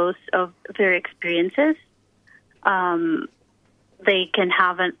videos of their experiences. They can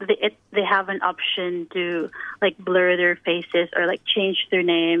have they have an option to blur their faces or change their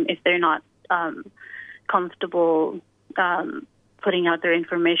name if they're not comfortable putting out their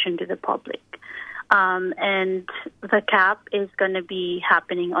information to the public. And the cap is going to be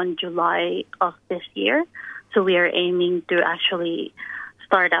happening on July of this year. So we are aiming to actually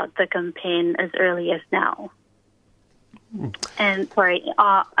start out the campaign as early as now. And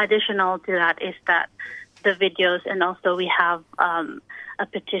additional to that is that the videos, and also we have a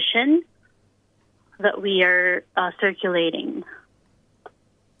petition that we are circulating.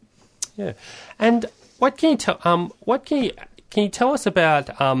 Yeah. And what can you tell? Can you tell us about?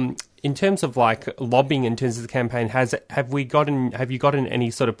 In terms of lobbying, in terms of the campaign, have you gotten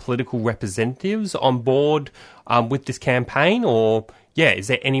any sort of political representatives on board with this campaign, or is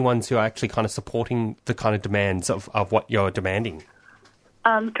there anyone who are actually kind of supporting the kind of demands of what you're demanding?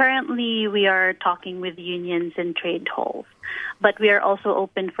 Currently, we are talking with unions and trade halls, but we are also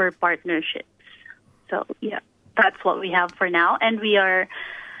open for partnerships. So that's what we have for now. And we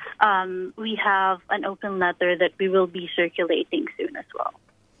have an open letter that we will be circulating soon as well.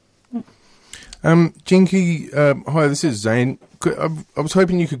 Jinky, hi, this is Zane. I was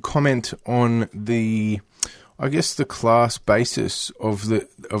hoping you could comment on the class basis of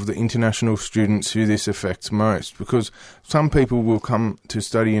the international students who this affects most, because some people will come to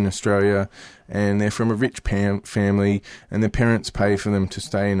study in Australia and they're from a rich family and their parents pay for them to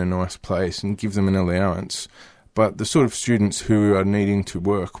stay in a nice place and give them an allowance. But the sort of students who are needing to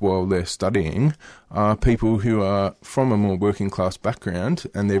work while they're studying are people who are from a more working class background,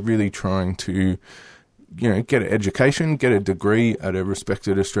 and they're really trying to, get an education, get a degree at a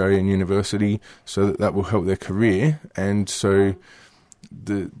respected Australian university so that will help their career. And so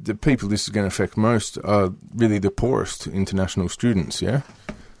the people this is going to affect most are really the poorest international students, yeah?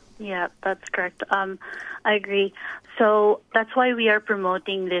 Yeah, that's correct. I agree. So that's why we are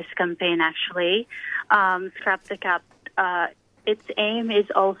promoting this campaign, actually. Scrap the Cap. Its aim is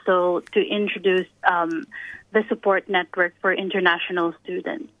also to introduce the support network for international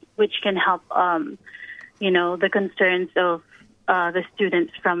students, which can help, the concerns of the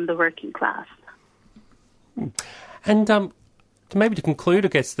students from the working class. And maybe to conclude, I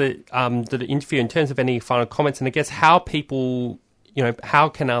guess, the interview in terms of any final comments, and I guess how people, how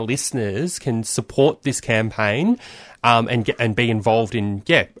can our listeners can support this campaign and be involved in,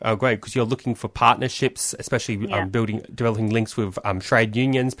 great, because you're looking for partnerships, especially developing links with trade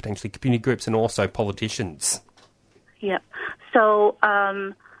unions, potentially community groups, and also politicians. Yep. So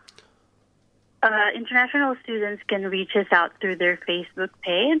international students can reach us out through their Facebook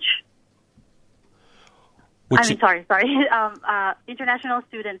page. International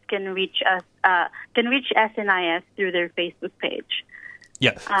students can reach us, can reach SNIS through their Facebook page.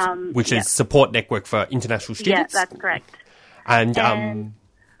 Yeah, which is Support Network for International Students. Yeah, that's correct. And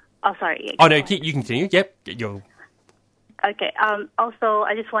sorry. Oh no, you continue. Yep, Okay. Also,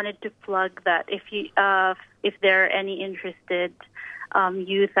 I just wanted to plug that if there are any interested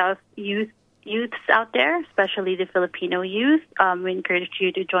youths out there, especially the Filipino youth, we encourage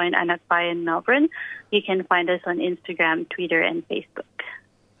you to join Anak Bayan Melbourne. You can find us on Instagram, Twitter, and Facebook.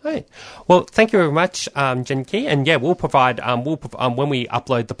 Right. Well, thank you very much, Jinky. And we'll provide when we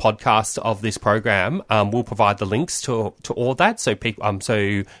upload the podcast of this program, we'll provide the links to all that, so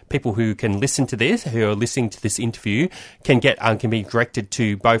people who can listen to this, who are listening to this interview, can be directed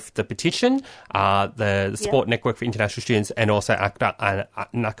to both the petition, the Support Network for International Students, and also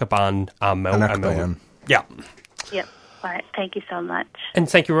Anakaban Melbourne. Yeah. Yep. All right. Thank you so much. And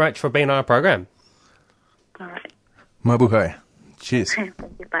thank you very much for being on our program. All right. Mabuhay. Cheers. Thank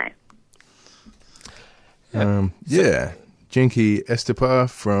you. Bye. Jinky Estepar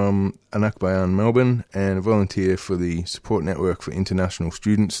from Anak Bayan Melbourne, and a volunteer for the Support Network for International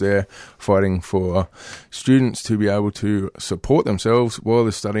Students there, fighting for students to be able to support themselves while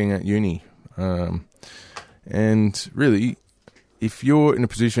they're studying at uni. And really, if you're in a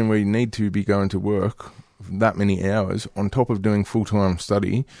position where you need to be going to work that many hours on top of doing full-time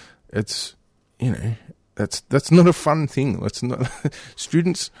study, it's, That's not a fun thing.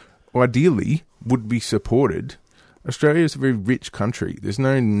 Students ideally would be supported. Australia is a very rich country. There's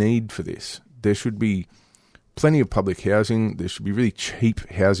no need for this. There should be plenty of public housing. There should be really cheap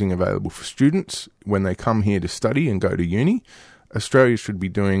housing available for students when they come here to study and go to uni. Australia should be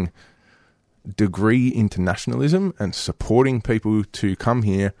doing degree internationalism and supporting people to come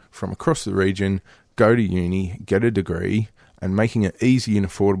here from across the region, go to uni, get a degree, and making it easy and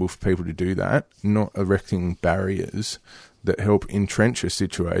affordable for people to do that, not erecting barriers that help entrench a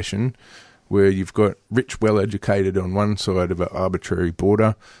situation where you've got rich, well-educated on one side of an arbitrary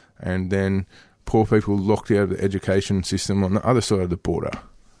border and then poor people locked out of the education system on the other side of the border.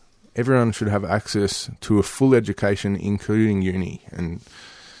 Everyone should have access to a full education, including uni, and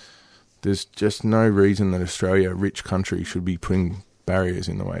there's just no reason that Australia, a rich country, should be putting barriers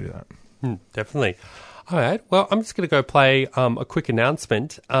in the way to that. Definitely. All right. Well, I'm just going to go play a quick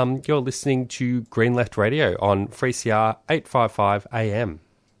announcement. You're listening to Green Left Radio on 3CR 855 AM.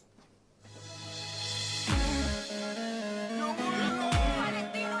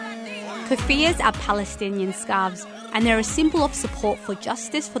 Kufiyas are Palestinian scarves, and they're a symbol of support for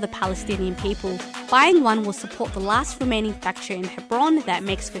justice for the Palestinian people. Buying one will support the last remaining factory in Hebron that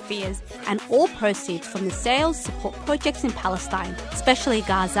makes kufiyas, and all proceeds from the sales support projects in Palestine, especially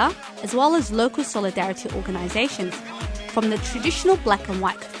Gaza, as well as local solidarity organisations. From the traditional black and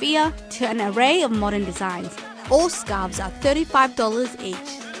white kufiya to an array of modern designs, all scarves are $35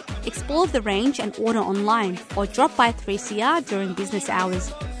 each. Explore the range and order online, or drop by 3CR during business hours.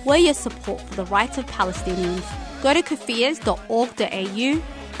 Wear your support for the rights of Palestinians. Go to kufiyas.org.au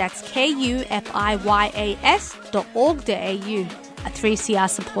That's kufiyas.org.au, a 3CR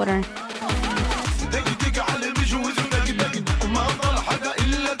supporter.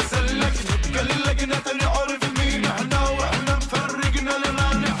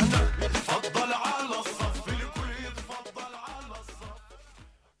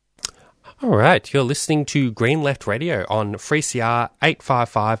 All right, you're listening to Green Left Radio on 3CR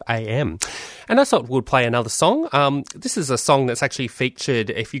 855 AM. And I thought we'd play another song. This is a song that's actually featured,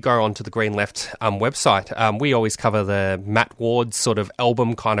 if you go onto the Green Left website, we always cover the Matt Ward's sort of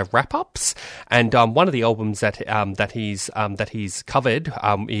album kind of wrap-ups. And one of the albums that he's covered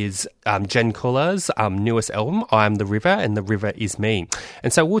is Jen Kuller's newest album, I Am the River and the River Is Me.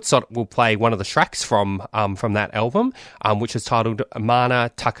 And so we'll play one of the tracks from that album, which is titled Mana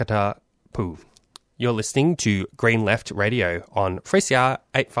Takata Poo. You're listening to Green Left Radio on 3CR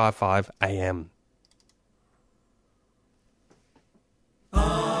 855 AM.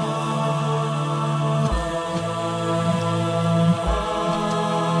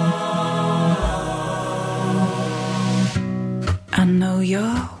 I know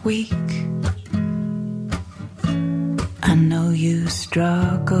you're weak. I know you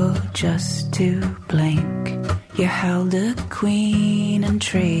struggle just to blink. You held a queen and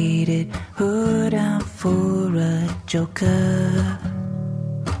traded hood out for a joker.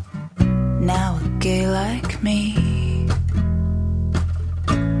 Now a gay like me,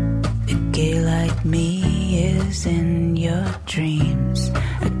 a gay like me is in your dreams.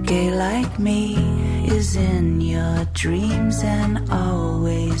 A gay like me is in your dreams and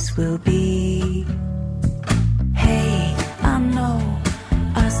always will be. Hey, I know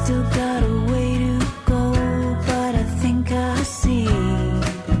I still got a way to go, but I think I see.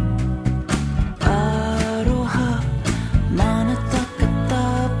 Aroha, mana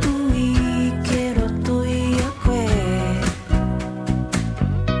takata pui, kero toi akwe.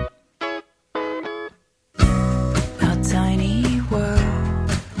 Our tiny world,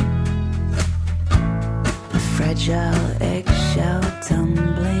 a fragile eggshell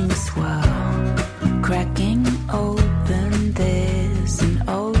tumbling swirl, cracking open, there's an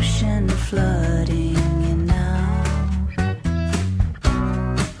ocean flooding in out.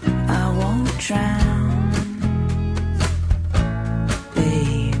 I won't drown,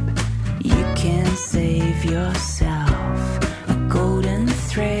 babe, you can save yourself. A golden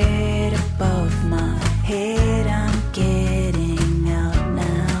thread above my head, I'm getting out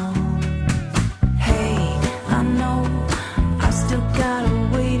now. Hey, I know I still got a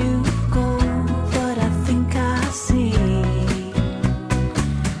way to go, but I think I see.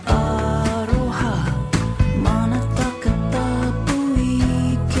 Aroha, mana takata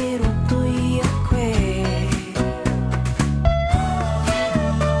pui, kero toi akwe.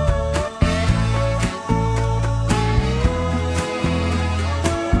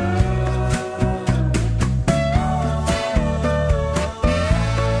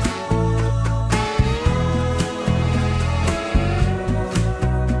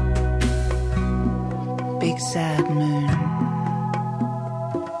 Big sad moon,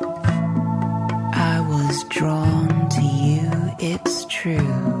 I was drawn to you, it's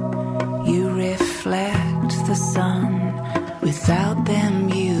true. You reflect the sun, without them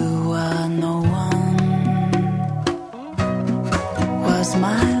you are no one. Was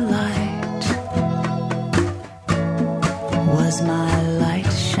my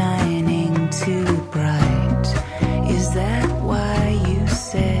light shining too bright? Is that why you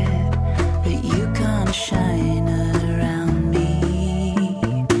said that you can't shine around me?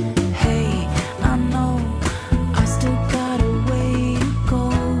 Hey, I know I still got a way to go,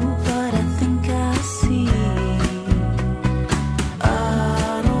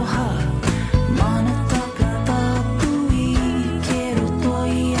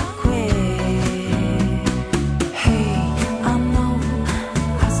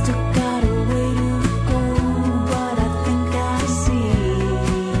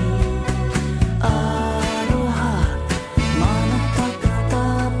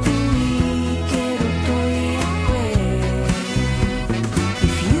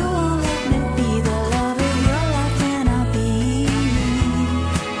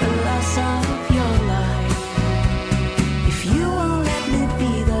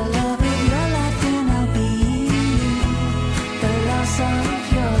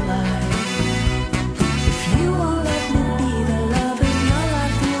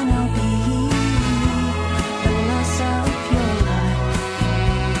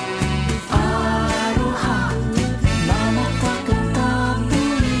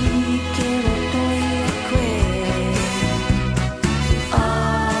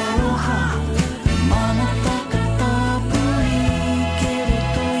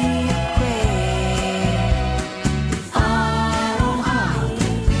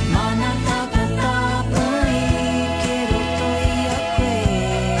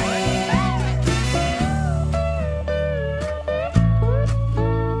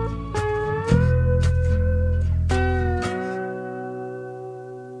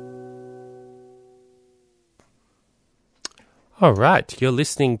 All right, you're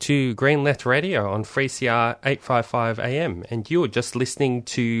listening to Green Left Radio on 3CR 855 AM, and you're just listening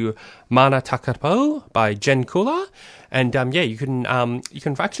to Mana Takapo by Jen Kula. And you can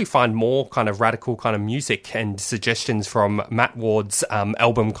actually find more kind of radical kind of music and suggestions from Matt Ward's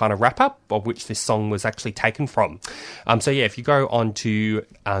album kind of wrap-up, of which this song was actually taken from. If you go on to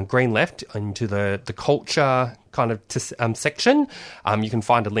Green Left, into the culture kind of section, you can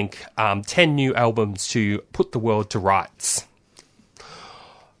find a link, 10 new albums to put the world to rights.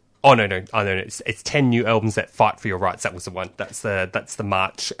 Oh no! It's 10 new albums that fight for your rights. That was the one. That's the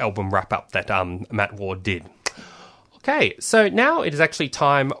March album wrap up that Matt Ward did. Okay, so now it is actually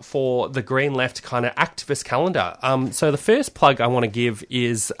time for the Green Left kind of activist calendar. So the first plug I want to give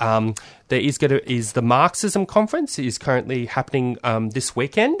is the Marxism Conference is currently happening this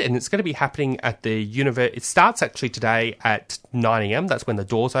weekend, and it's going to be happening at the university. It starts actually today at 9 a.m. That's when the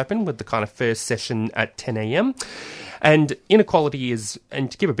doors open, with the kind of first session at 10 a.m. And inequality is, and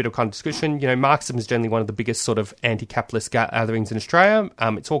to give a bit of kind of discussion, Marxism is generally one of the biggest sort of anti-capitalist gatherings in Australia.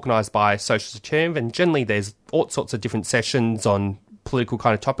 It's organised by Socialist Alternative, and generally there's all sorts of different sessions on political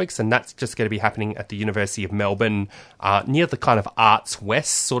kind of topics, and that's just going to be happening at the University of Melbourne, near the kind of Arts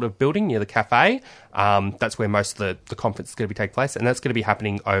West sort of building, near the cafe. That's where most of the conference is going to be taking place, and that's going to be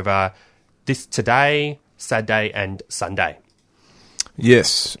happening over today, Saturday and Sunday.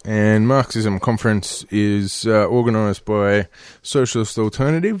 Yes, and Marxism Conference is organised by Socialist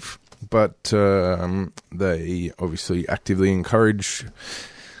Alternative, but they obviously actively encourage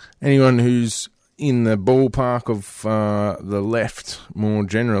anyone who's in the ballpark of the left more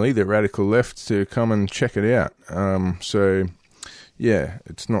generally, the radical left, to come and check it out.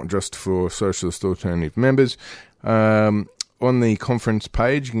 It's not just for Socialist Alternative members. On the conference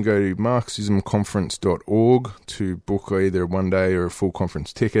page, you can go to marxismconference.org to book either a one-day or a full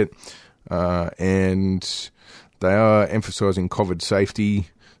conference ticket. And they are emphasising COVID safety,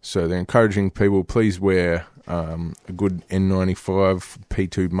 so they're encouraging people, please wear a good N95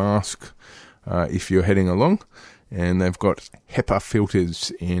 P2 mask if you're heading along. And they've got HEPA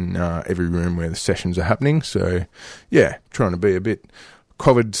filters in every room where the sessions are happening. So, trying to be a bit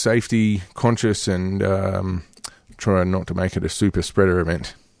COVID safety conscious and try not to make it a super spreader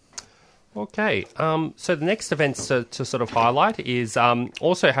event. Okay, so the next event to sort of highlight is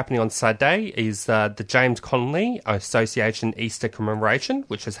also happening on Saturday is the James Connolly Association Easter Commemoration,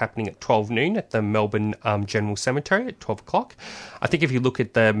 which is happening at 12 noon at the Melbourne General Cemetery at 12 o'clock. I think if you look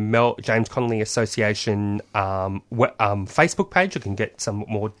at the James Connolly Association Facebook page, you can get some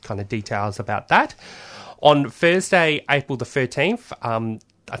more kind of details about that. On Thursday, April the 13th,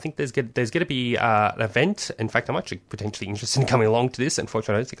 I think there's going to be an event. In fact, I'm actually potentially interested in coming along to this.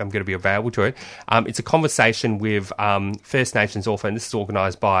 Unfortunately, I don't think I'm going to be available to it. It's a conversation with First Nations author, and this is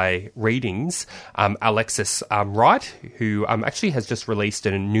organised by Readings, Alexis Wright, who actually has just released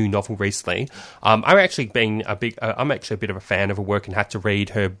a new novel recently. I'm actually a bit of a fan of her work and had to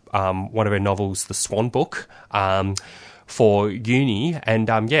read her one of her novels, The Swan Book, for uni.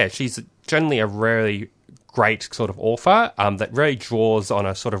 And she's generally a really great sort of author that really draws on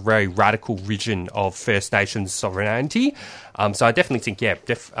a sort of very radical vision of First Nations sovereignty. So I definitely think,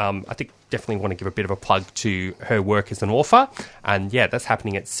 definitely want to give a bit of a plug to her work as an author. And that's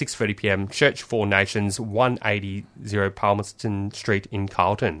happening at 6:30 p.m, Church for Nations, 180 Palmerston Street in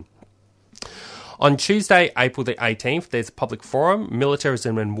Carlton. On Tuesday, April the 18th, there's a public forum,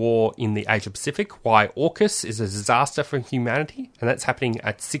 Militarism and War in the Asia Pacific, Why AUKUS is a Disaster for Humanity, and that's happening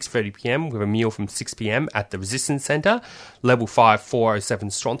at 6:30 p.m. with a meal from 6 p.m. at the Resistance Centre, Level 5, 407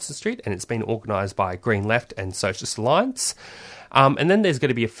 Stronson Street, and it's been organised by Green Left and Socialist Alliance. And then there's going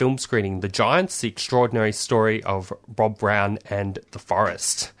to be a film screening, The Giants, The Extraordinary Story of Bob Brown and the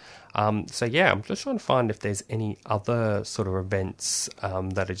Forest. I'm just trying to find if there's any other sort of events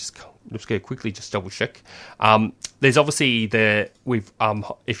that are just going to quickly just double check. There's obviously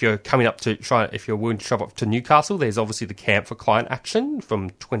if you're coming up to if you're willing to travel up to Newcastle, there's obviously the Camp for Climate Action from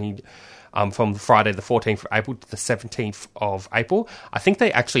Friday the 14th of April to the 17th of April. I think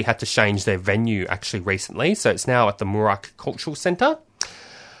they actually had to change their venue actually recently, so it's now at the Murak Cultural Centre.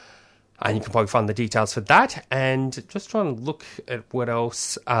 And you can probably find the details for that. And just trying to look at what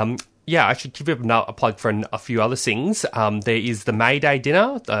else. I should give you a plug for a few other things. There is the May Day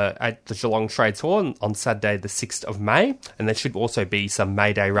dinner at the Geelong Trades Hall on Saturday the 6th of May. And there should also be some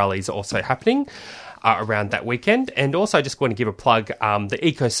May Day rallies also happening around that weekend. And also I just want to give a plug, the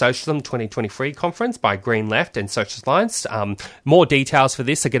Eco-Socialism 2023 conference by Green Left and Socialist Alliance. More details for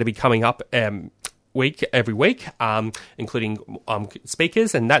this are going to be coming up every week, including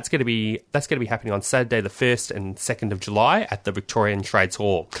speakers, and that's going to be happening on Saturday the 1st and 2nd of July at the Victorian Trades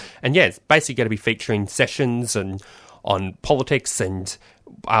Hall. And it's basically going to be featuring sessions and on politics, and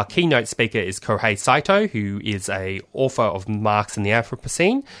our keynote speaker is Kohei Saito, who is a author of Marx and the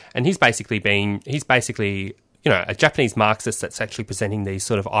Anthropocene, and he's basically a Japanese Marxist that's actually presenting these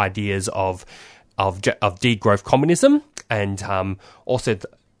sort of ideas of degrowth communism, and also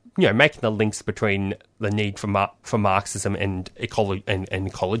making the links between the need for Marxism and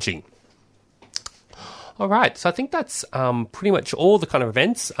ecology. All right, so I think that's pretty much all the kind of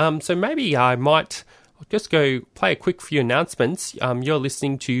events. So maybe I might just go play a quick few announcements. You're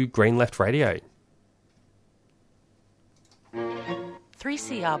listening to Green Left Radio.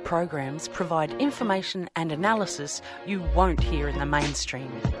 3CR programs provide information and analysis you won't hear in the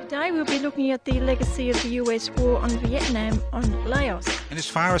mainstream. Today we'll be looking at the legacy of the US war on Vietnam on Laos. And as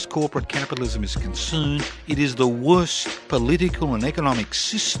far as corporate capitalism is concerned, it is the worst political and economic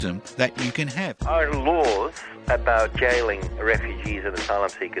system that you can have. Our laws about jailing refugees and asylum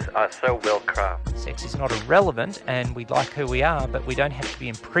seekers are so well crafted. Sex is not irrelevant, and we like who we are, but we don't have to be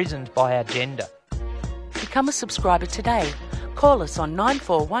imprisoned by our gender. Become a subscriber today. Call us on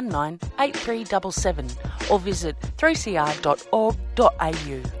 9419 8377 or visit 3cr.org.au.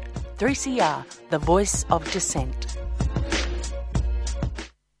 3CR, the voice of dissent.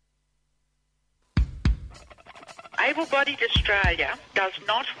 Able-bodied Australia does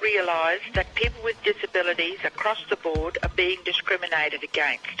not realise that people with disabilities across the board are being discriminated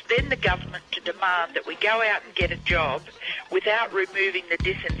against. Then the government to demand that we go out and get a job without removing the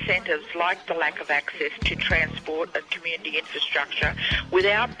disincentives like the lack of access to transport and community infrastructure,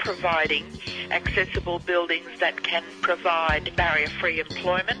 without providing accessible buildings that can provide barrier-free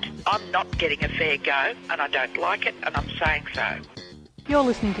employment. I'm not getting a fair go, and I don't like it, and I'm saying so. You're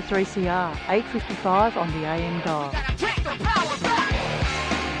listening to 3CR, 855 on the AM dial.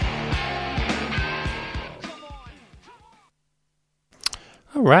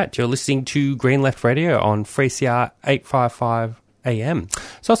 All right, you're listening to Green Left Radio on 3CR 855 AM.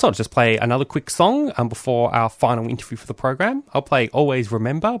 So I thought I'd just play another quick song before our final interview for the program. I'll play Always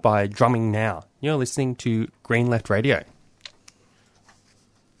Remember by Drumming Now. You're listening to Green Left Radio.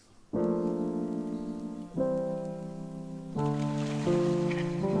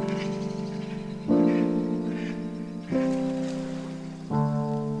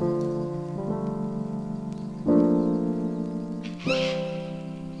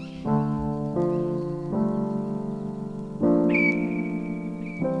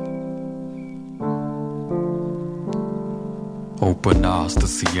 Open eyes to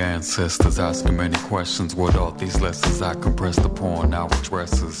see ancestors asking many questions. What are these lessons I compressed upon our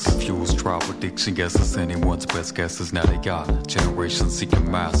addresses? Confused tribal diction guesses, anyone's best guesses. Now they got generations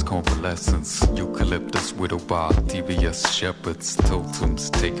seeking mass convalescence. Eucalyptus widowed by devious shepherds. Totems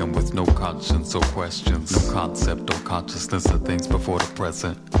taken with no conscience or questions. No concept or consciousness of things before the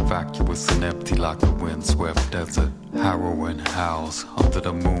present. Vacuous and empty like the windswept desert. Harrowing howls under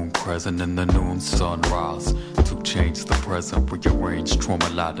the moon crescent in the noon sunrise. To change the present, rearrange trauma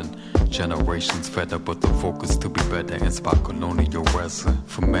laden. Generations fed up, but the focus to be better. Inspired colonial resin,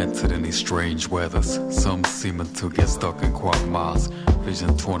 fermented in these strange weathers. Some seeming to get stuck in quagmires.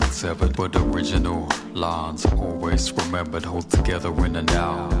 Vision torn and severed, but original lines always remembered. Hold together in the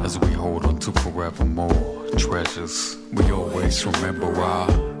now as we hold on to forevermore treasures. We always remember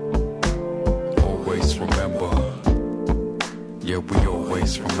always remember. Yeah, we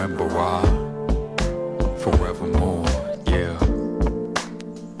always remember forevermore. Yeah,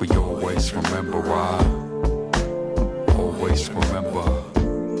 we always remember always remember.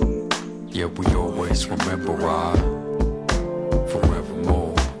 Yeah, we always remember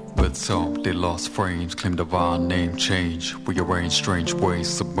forevermore. But some they lost frames, claim divine name change. Rearrange strange ways,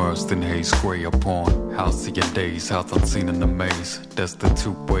 submerged in haze, gray upon halcyon days, health unseen in the maze. That's the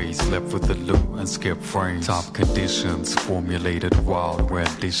two ways, left with the loot and skip frames. Top conditions, formulated wild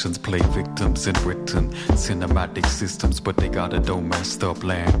renditions, play victims in written cinematic systems, but they got it all messed up,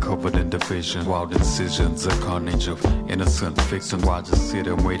 land covered in division. Wild incisions, a carnage of innocent victims. Why just sit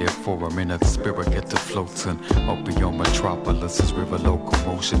and wait for a minute, the spirit get to floating up beyond metropolis's river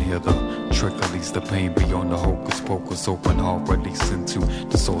locomotion. Hear the trickle, leads the pain beyond the hocus pocus. Open heart, release into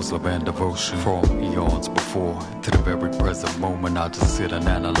the soul's love and devotion. From eons before to the very present moment, I just sit and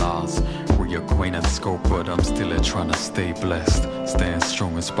analyze, reacquaint and scope, but I'm still here trying to stay blessed. Stand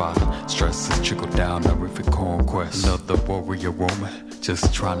strong in spite of stresses, trickle down horrific conquest. Another warrior woman,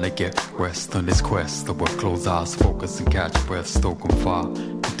 just trying to get rest on this quest. The work, close eyes, focus and catch breath, stoke on fire,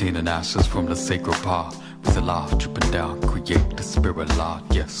 containing ashes from the sacred pile. With the life dripping down, create the spirit light,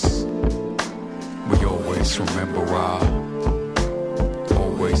 yes. We always remember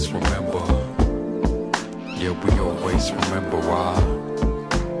always remember. Yeah, we always remember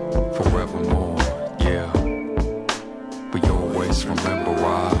forevermore. Yeah,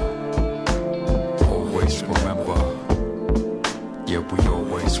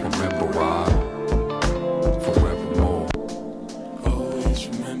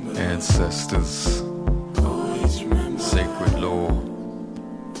 ancestors, sacred lore,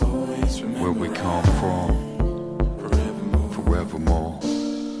 where we come from, forevermore.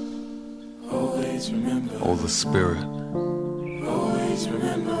 Oh, the spirit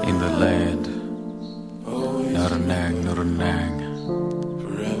in the land, not a nang, not a nang.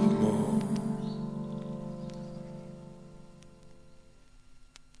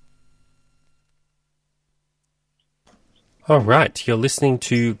 All right, you're listening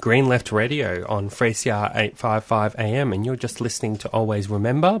to Green Left Radio on 3CR 855 AM, and you're just listening to Always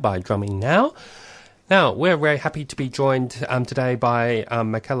Remember by Drumming Now. Now, we're very happy to be joined today by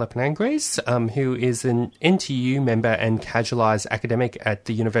Michaela Panangres, who is an NTU member and casualised academic at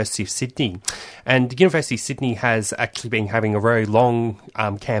the University of Sydney. And the University of Sydney has actually been having a very long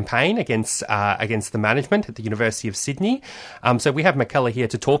campaign against the management at the University of Sydney. So we have Michaela here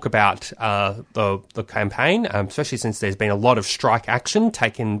to talk about the campaign, especially since there's been a lot of strike action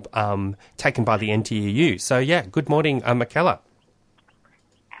taken by the NTU. So, yeah, good morning, Michaela.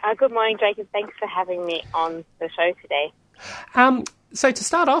 Good morning, Jacob. Thanks for having me on the show today. So to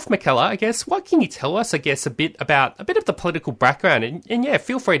start off, Michaela, I guess, what can you tell us, I guess, a bit of the political background? And yeah,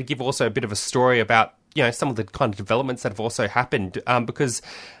 feel free to give also a bit of a story about, some of the kind of developments that have also happened, because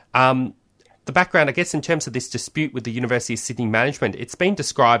the background, I guess, in terms of this dispute with the University of Sydney management, it's been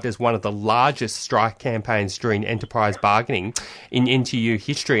described as one of the largest strike campaigns during enterprise bargaining in NTU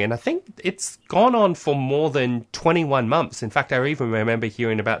history. And I think it's gone on for more than 21 months. In fact, I even remember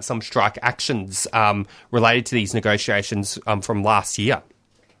hearing about some strike actions related to these negotiations from last year.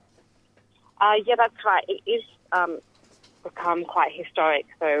 Yeah, that's right. It is become quite historic.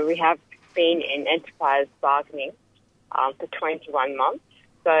 So we have been in enterprise bargaining for 21 months.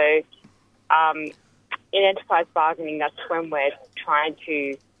 So in enterprise bargaining, that's when we're trying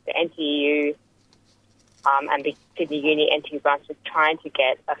to, the NTU and the Sydney Uni NTU branch is trying to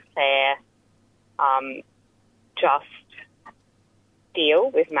get a fair, just deal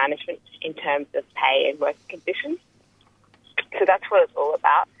with management in terms of pay and working conditions. So that's what it's all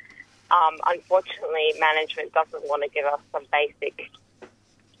about. Unfortunately, management doesn't want to give us some basic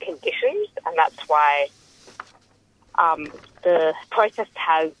conditions, and that's why the process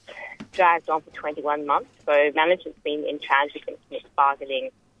has dragged on for 21 months. So management's been intransigent in its bargaining.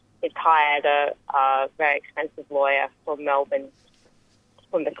 It's hired a very expensive lawyer from Melbourne,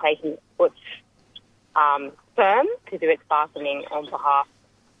 from the Clayton Woods firm, to do its bargaining on behalf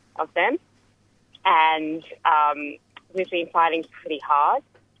of them. And we've been fighting pretty hard.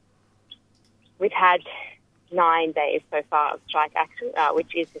 We've had 9 days so far of strike action,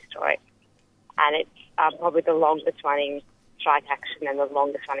 which is historic. And it's probably the longest running strike action and the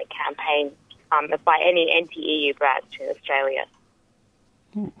longest running campaign by any NTEU branch in Australia.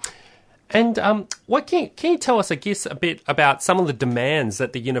 And what can you tell us, I guess, a bit about some of the demands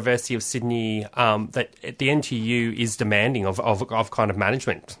that the University of Sydney, that the NTU is demanding of kind of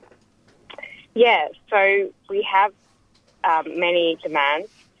management? Yeah, so we have many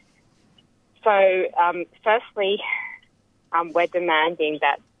demands. So firstly, we're demanding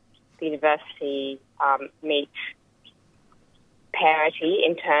that the university meet parity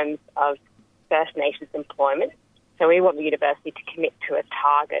in terms of First Nations employment. So we want the university to commit to a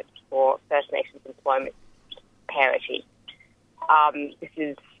target for First Nations employment parity. This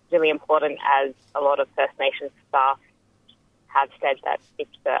is really important, as a lot of First Nations staff have said that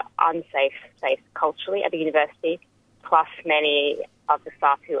it's an unsafe space culturally at the university, plus many of the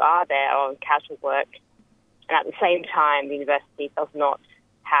staff who are there are on casual work. And at the same time, the university does not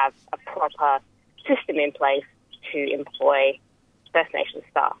have a proper system in place to employ First Nations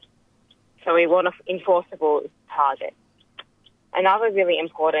staff. So we want an enforceable target. Another really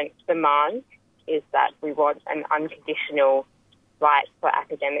important demand is that we want an unconditional right for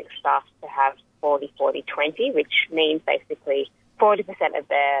academic staff to have 40-40-20, which means basically 40% of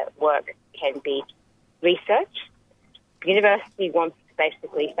their work can be research. The university wants to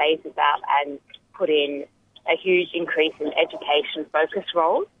basically phase this out and put in a huge increase in education-focused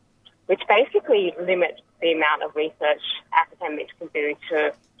roles, which basically limits the amount of research academics can do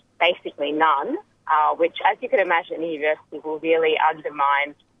to basically none, which, as you can imagine, the university will really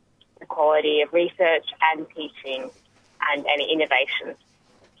undermine the quality of research and teaching and any innovation.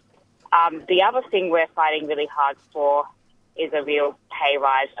 The other thing we're fighting really hard for is a real pay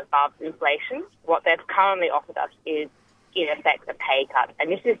rise above inflation. What they've currently offered us is, in effect, a pay cut.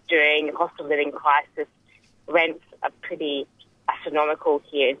 And this is during the cost of living crisis. Rents are pretty astronomical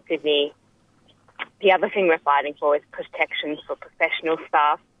here in Sydney. The other thing we're fighting for is protections for professional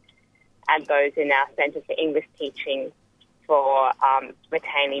staff and those in our Centre for English Teaching for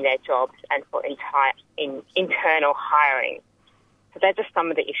retaining their jobs and for internal hiring. So they're just some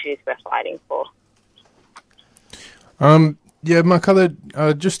of the issues we're fighting for. Yeah, Markella,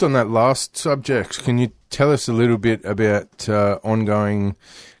 just on that last subject, can you tell us a little bit about ongoing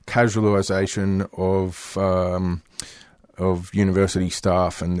casualisation of university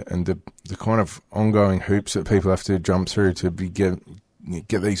staff and the kind of ongoing hoops that people have to jump through to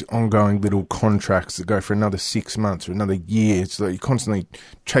get these ongoing little contracts that go for another 6 months or another year? It's like you're constantly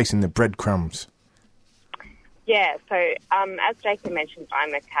chasing the breadcrumbs. Yeah, so as Jacob mentioned,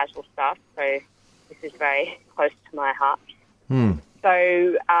 I'm a casual staff, so this is very close to my heart.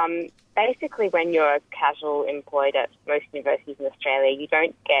 So basically when you're casual employed at most universities in Australia, you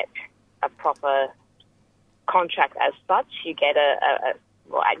don't get a proper contract as such. You get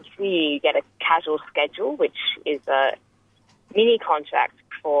you get a casual schedule, which is a mini contract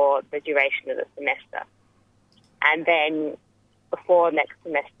for the duration of the semester. And then before next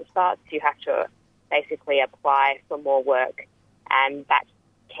semester starts, you have to basically apply for more work, and that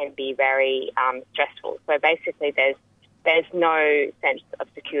can be very stressful. So basically there's no sense of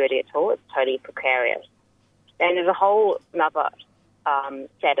security at all. It's totally precarious. Then there's a whole another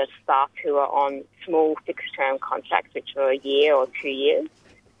set of staff who are on small fixed-term contracts, which are a year or 2 years,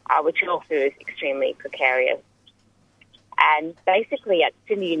 which also is extremely precarious. And basically at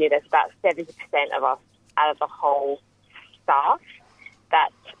Sydney Uni, there's about 70% of us out of the whole staff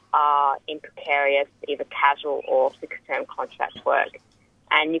that are in precarious, either casual or fixed-term contract work.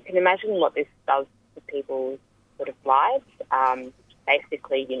 And you can imagine what this does to people's sort of lives.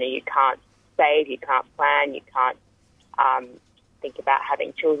 Basically, you can't save, you can't plan, you can't think about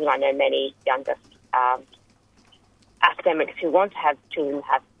having children. I know many younger academics who want to have children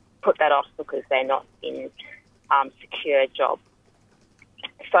have put that off because they're not in secure jobs.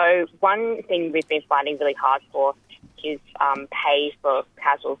 So one thing we've been fighting really hard for is pay for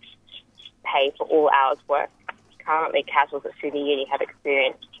casuals, pay for all hours worked. Currently, casuals at Sydney Uni have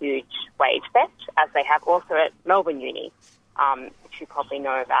experienced huge wage theft, as they have also at Melbourne Uni, which you probably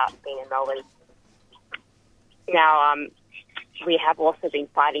know about being in Melbourne. Now, we have also been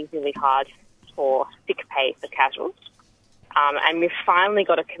fighting really hard for sick pay for casuals, and we've finally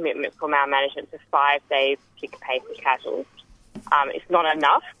got a commitment from our management to 5 days sick pay for casuals. It's not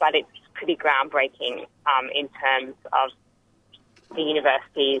enough, but it's pretty groundbreaking in terms of the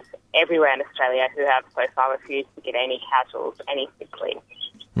universities everywhere in Australia who have so far refused to give any casuals any sick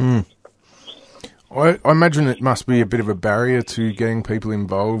leave. I imagine it must be a bit of a barrier to getting people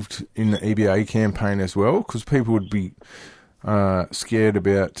involved in the EBA campaign as well, because people would be scared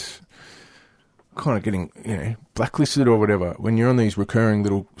about kind of getting blacklisted or whatever. When you're on these recurring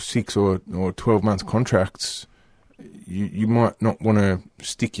little 6 or 12-month contracts, you might not want to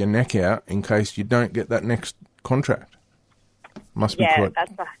stick your neck out in case you don't get that next contract. Must be quite...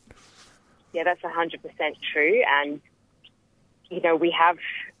 that's 100% true. And, we have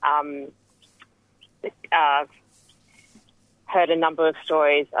heard a number of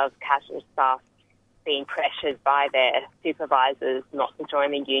stories of casual staff being pressured by their supervisors not to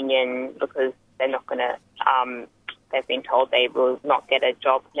join the union because they're not going to, they've been told they will not get a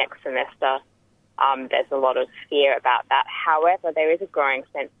job next semester. There's a lot of fear about that. However, there is a growing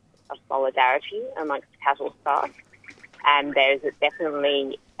sense of solidarity amongst casual staff, and there's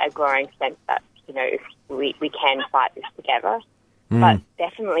definitely a growing sense that, we can fight this together. But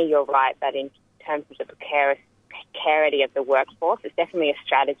definitely you're right that in terms of the precarity of the workforce, it's definitely a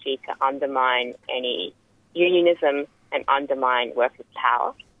strategy to undermine any unionism and undermine workers'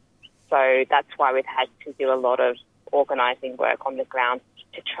 power. So that's why we've had to do a lot of organising work on the ground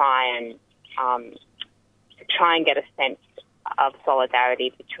to try and get a sense of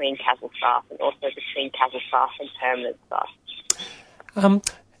solidarity between casual staff and also between casual staff and permanent staff.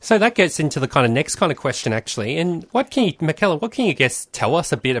 So that gets into the kind of next kind of question, actually. And Markella, what can you tell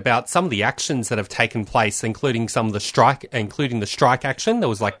us a bit about some of the actions that have taken place, including the strike action? There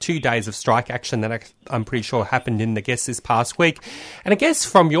was like 2 days of strike action that I'm pretty sure happened in this past week. And I guess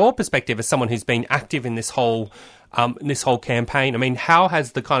from your perspective, as someone who's been active in this whole campaign, I mean, how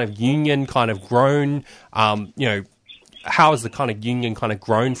has the kind of union kind of grown? How has the kind of union kind of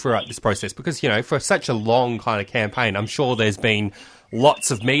grown throughout this process? Because, for such a long kind of campaign, I'm sure there's been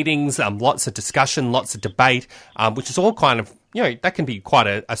lots of meetings, lots of discussion, lots of debate, which is all kind of, that can be quite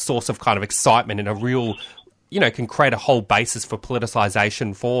a source of kind of excitement and a real, can create a whole basis for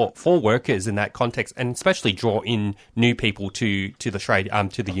politicisation for workers in that context, and especially draw in new people to the trade,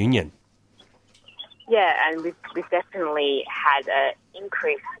 to the union. Yeah, and we've definitely had an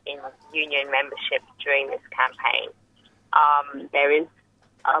increase in union membership during this campaign. There is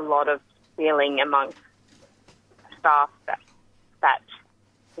a lot of feeling amongst staff that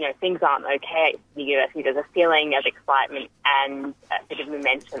things aren't okay at the university. There's a feeling of excitement and a bit of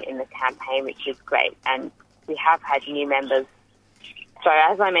momentum in the campaign, which is great. And we have had new members. So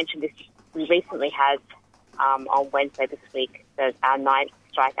as I mentioned, we recently had, on Wednesday this week, our 9th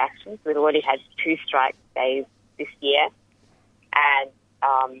strike action. So we've already had 2 strike days this year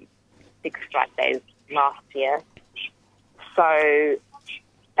and 6 strike days last year. So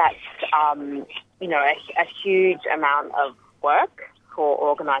that's, a huge amount of work for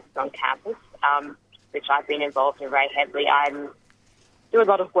organisers on campus, which I've been involved in very heavily. I do a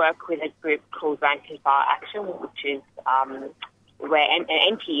lot of work with a group called Rank and File Action, which is we're an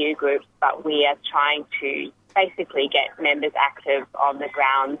NTU group, but we are trying to basically get members active on the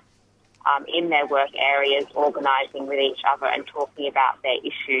ground in their work areas, organising with each other and talking about their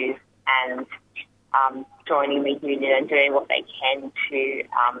issues and joining the union and doing what they can to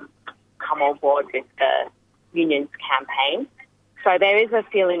come on board with the union's campaign. So there is a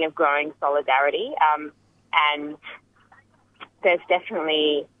feeling of growing solidarity, and there's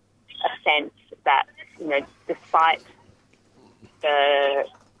definitely a sense that, despite the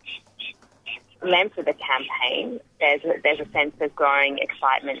length of the campaign, there's a sense of growing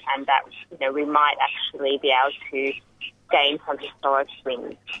excitement, and that we might actually be able to gain some historic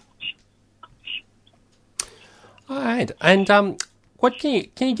wins. All right, and what can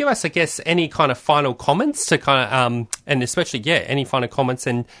you give us, I guess, any kind of final comments to kind of, and especially, any final comments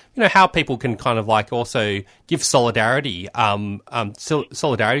and, how people can kind of like also give solidarity,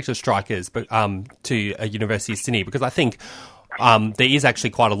 solidarity to strikers, but to University of Sydney, because I think there is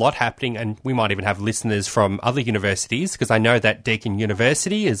actually quite a lot happening, and we might even have listeners from other universities, because I know that Deakin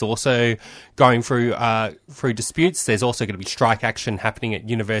University is also going through disputes. There's also going to be strike action happening at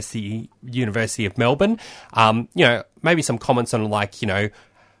University of Melbourne. Maybe some comments on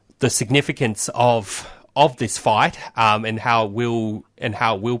the significance of this fight, and how it will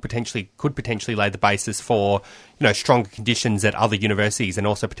could potentially lay the basis for stronger conditions at other universities, and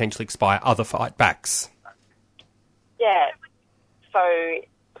also potentially inspire other fight backs. Yeah. So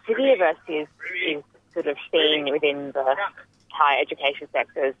Sydney University is sort of seen within the higher education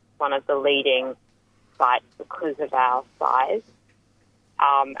sector as one of the leading sites because of our size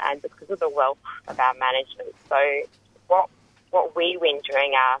and because of the wealth of our management. So what we win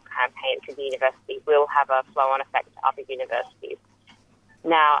during our campaign to the university will have a flow-on effect to other universities.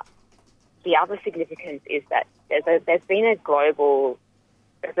 Now, the other significance is that there's been a global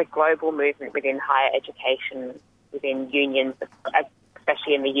movement within higher education, within unions,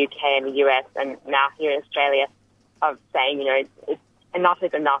 especially in the UK and the US, and now here in Australia, of saying, enough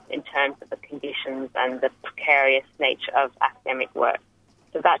is enough in terms of the conditions and the precarious nature of academic work.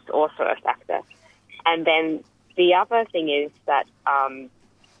 So that's also a factor. And then the other thing is that,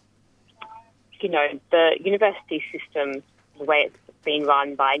 the university system, the way it's been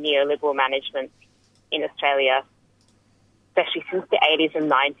run by neoliberal management in Australia, especially since the 80s and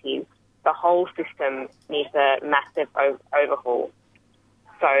 90s, the whole system needs a massive overhaul.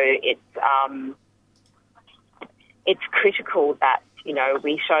 So it's critical that,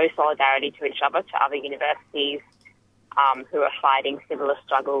 we show solidarity to each other, to other universities who are fighting similar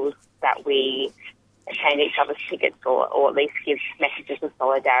struggles, that we change each other's tickets or at least give messages of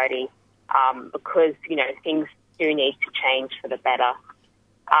solidarity because, things do need to change for the better.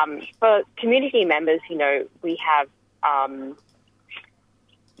 For community members, we have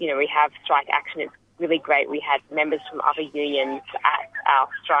strike action. It's really great. We had members from other unions at our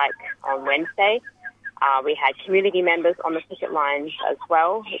strike on Wednesday. We had community members on the picket lines as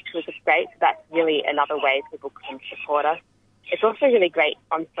well, which was great. So that's really another way people can support us. It's also really great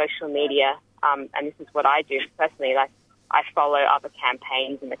on social media, and this is what I do personally. I follow other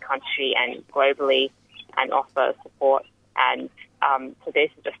campaigns in the country and globally and offer support. And so these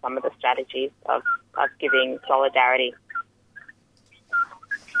are just some of the strategies of giving solidarity.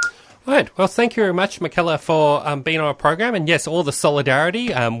 Right. Well, thank you very much, Michaela, for being on our program, and yes, all the solidarity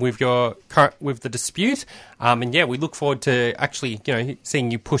with the dispute. We look forward to actually,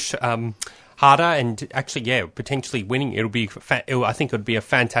 seeing you push harder and actually, potentially winning. I think it would be a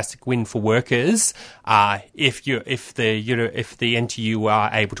fantastic win for workers if the NTU are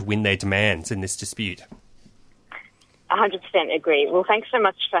able to win their demands in this dispute. 100% agree. Well, thanks so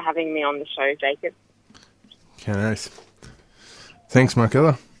much for having me on the show, Jacob. Okay, nice. Thanks,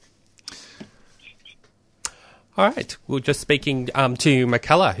 Michaela. All right. We're just speaking to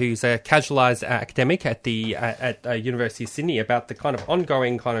Michaela, who's a casualised academic at the University of Sydney, about the kind of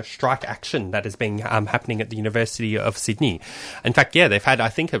ongoing kind of strike action that has been happening at the University of Sydney. In fact, they've had, I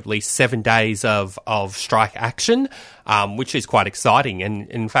think, at least 7 days of strike action. which is quite exciting. And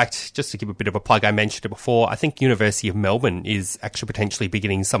in fact, just to give a bit of a plug, I mentioned it before, I think University of Melbourne is actually potentially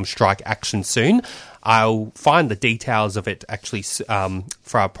beginning some strike action soon. I'll find the details of it actually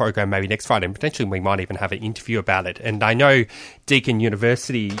for our program maybe next Friday, and potentially we might even have an interview about it. And I know Deakin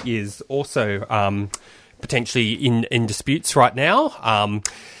University is also potentially in disputes right now.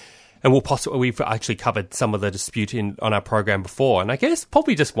 And we've actually covered some of the dispute on our program before. And I guess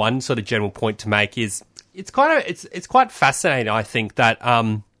probably just one sort of general point to make is it's quite fascinating, I think, that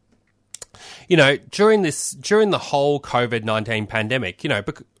during the whole COVID-19 pandemic,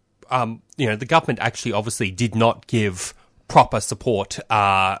 the government actually obviously did not give proper support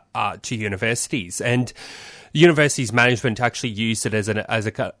to universities, and the university's management actually used it as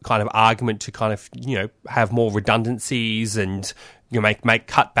a kind of argument to kind of have more redundancies and make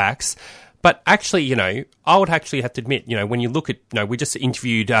cutbacks. But actually, I would actually have to admit, when you look at, we just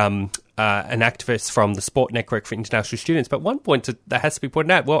interviewed an activist from the Sport Network for International Students, but one point that has to be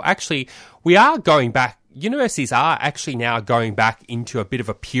pointed out, well, actually, we are going back. Universities are actually now going back into a bit of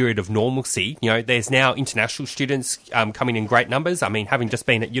a period of normalcy. There's now international students coming in great numbers. I mean, having just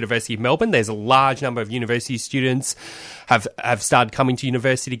been at University of Melbourne, there's a large number of university students have started coming to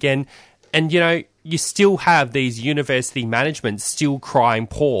university again. And, you still have these university managements still crying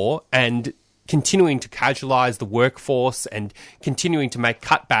poor and continuing to casualise the workforce and continuing to make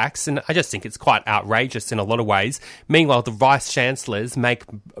cutbacks. And I just think it's quite outrageous in a lot of ways. Meanwhile, the vice-chancellors make,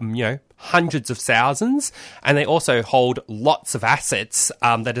 hundreds of thousands, and they also hold lots of assets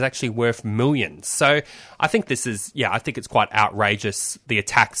that is actually worth millions. So I think I think it's quite outrageous, the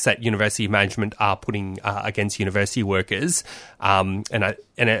attacks that university management are putting against university workers, and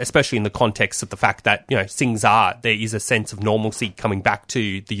especially in the context of the fact that, there is a sense of normalcy coming back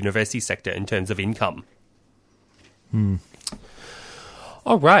to the university sector in terms of income.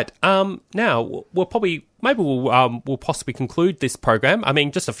 All right. Now we'll possibly conclude this program. I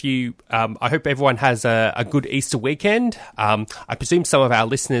mean, just a few. I hope everyone has a good Easter weekend. I presume some of our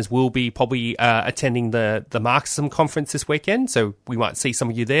listeners will be probably attending the Marxism conference this weekend, so we might see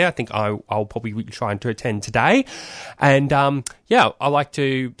some of you there. I think I'll probably be trying to attend today. And I'd like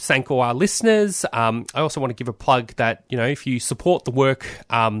to thank all our listeners. I also want to give a plug that if you support the work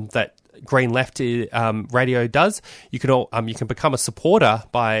that Green Left Radio does, you can become a supporter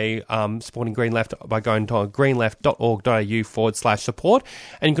by supporting Green Left by going to greenleft.org.au/support,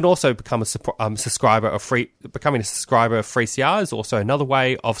 and you can also become a subscriber of becoming a subscriber of 3CR is also another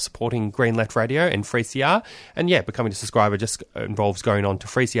way of supporting Green Left Radio and 3CR. And becoming a subscriber just involves going on to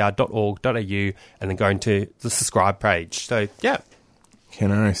 3cr.org.au and then going to the subscribe page. So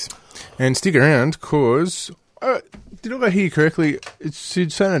nice. And stick around, cause. Did I hear correctly? Is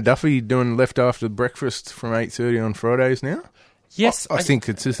Susanna Duffy doing Left After Breakfast from 8:30 on Fridays now? Yes. I think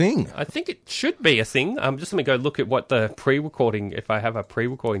it's a thing. I think it should be a thing. Just let me go look at what the pre-recording, if I have a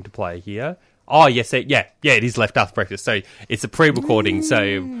pre-recording to play here. Oh, yes. It is Left After Breakfast. So it's a pre-recording.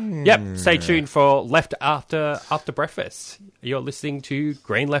 So, stay tuned for Left After Breakfast. You're listening to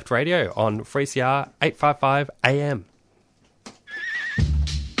Green Left Radio on 3CR 855 AM.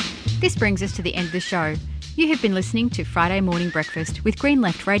 This brings us to the end of the show. You have been listening to Friday Morning Breakfast with Green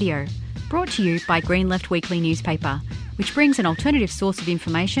Left Radio, brought to you by Green Left Weekly newspaper, which brings an alternative source of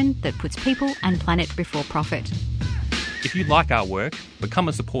information that puts people and planet before profit. If you like our work, become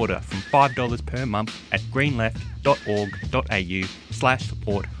a supporter from $5 per month at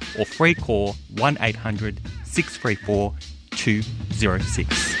greenleft.org.au/support or free call 1800 634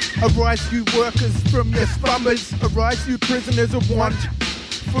 206. Arise, you workers, from your slumbers. Arise, you prisoners of want.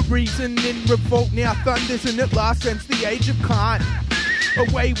 For reason in revolt now thunders, and at last ends the age of Kant.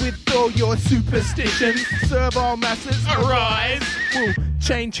 Away with all your superstitions. Serve all masses, arise. We'll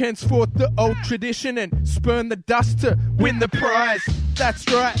change henceforth the old tradition and spurn the dust to win the prize. That's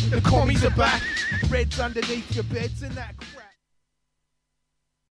right, the commies are back. Reds underneath your beds and that...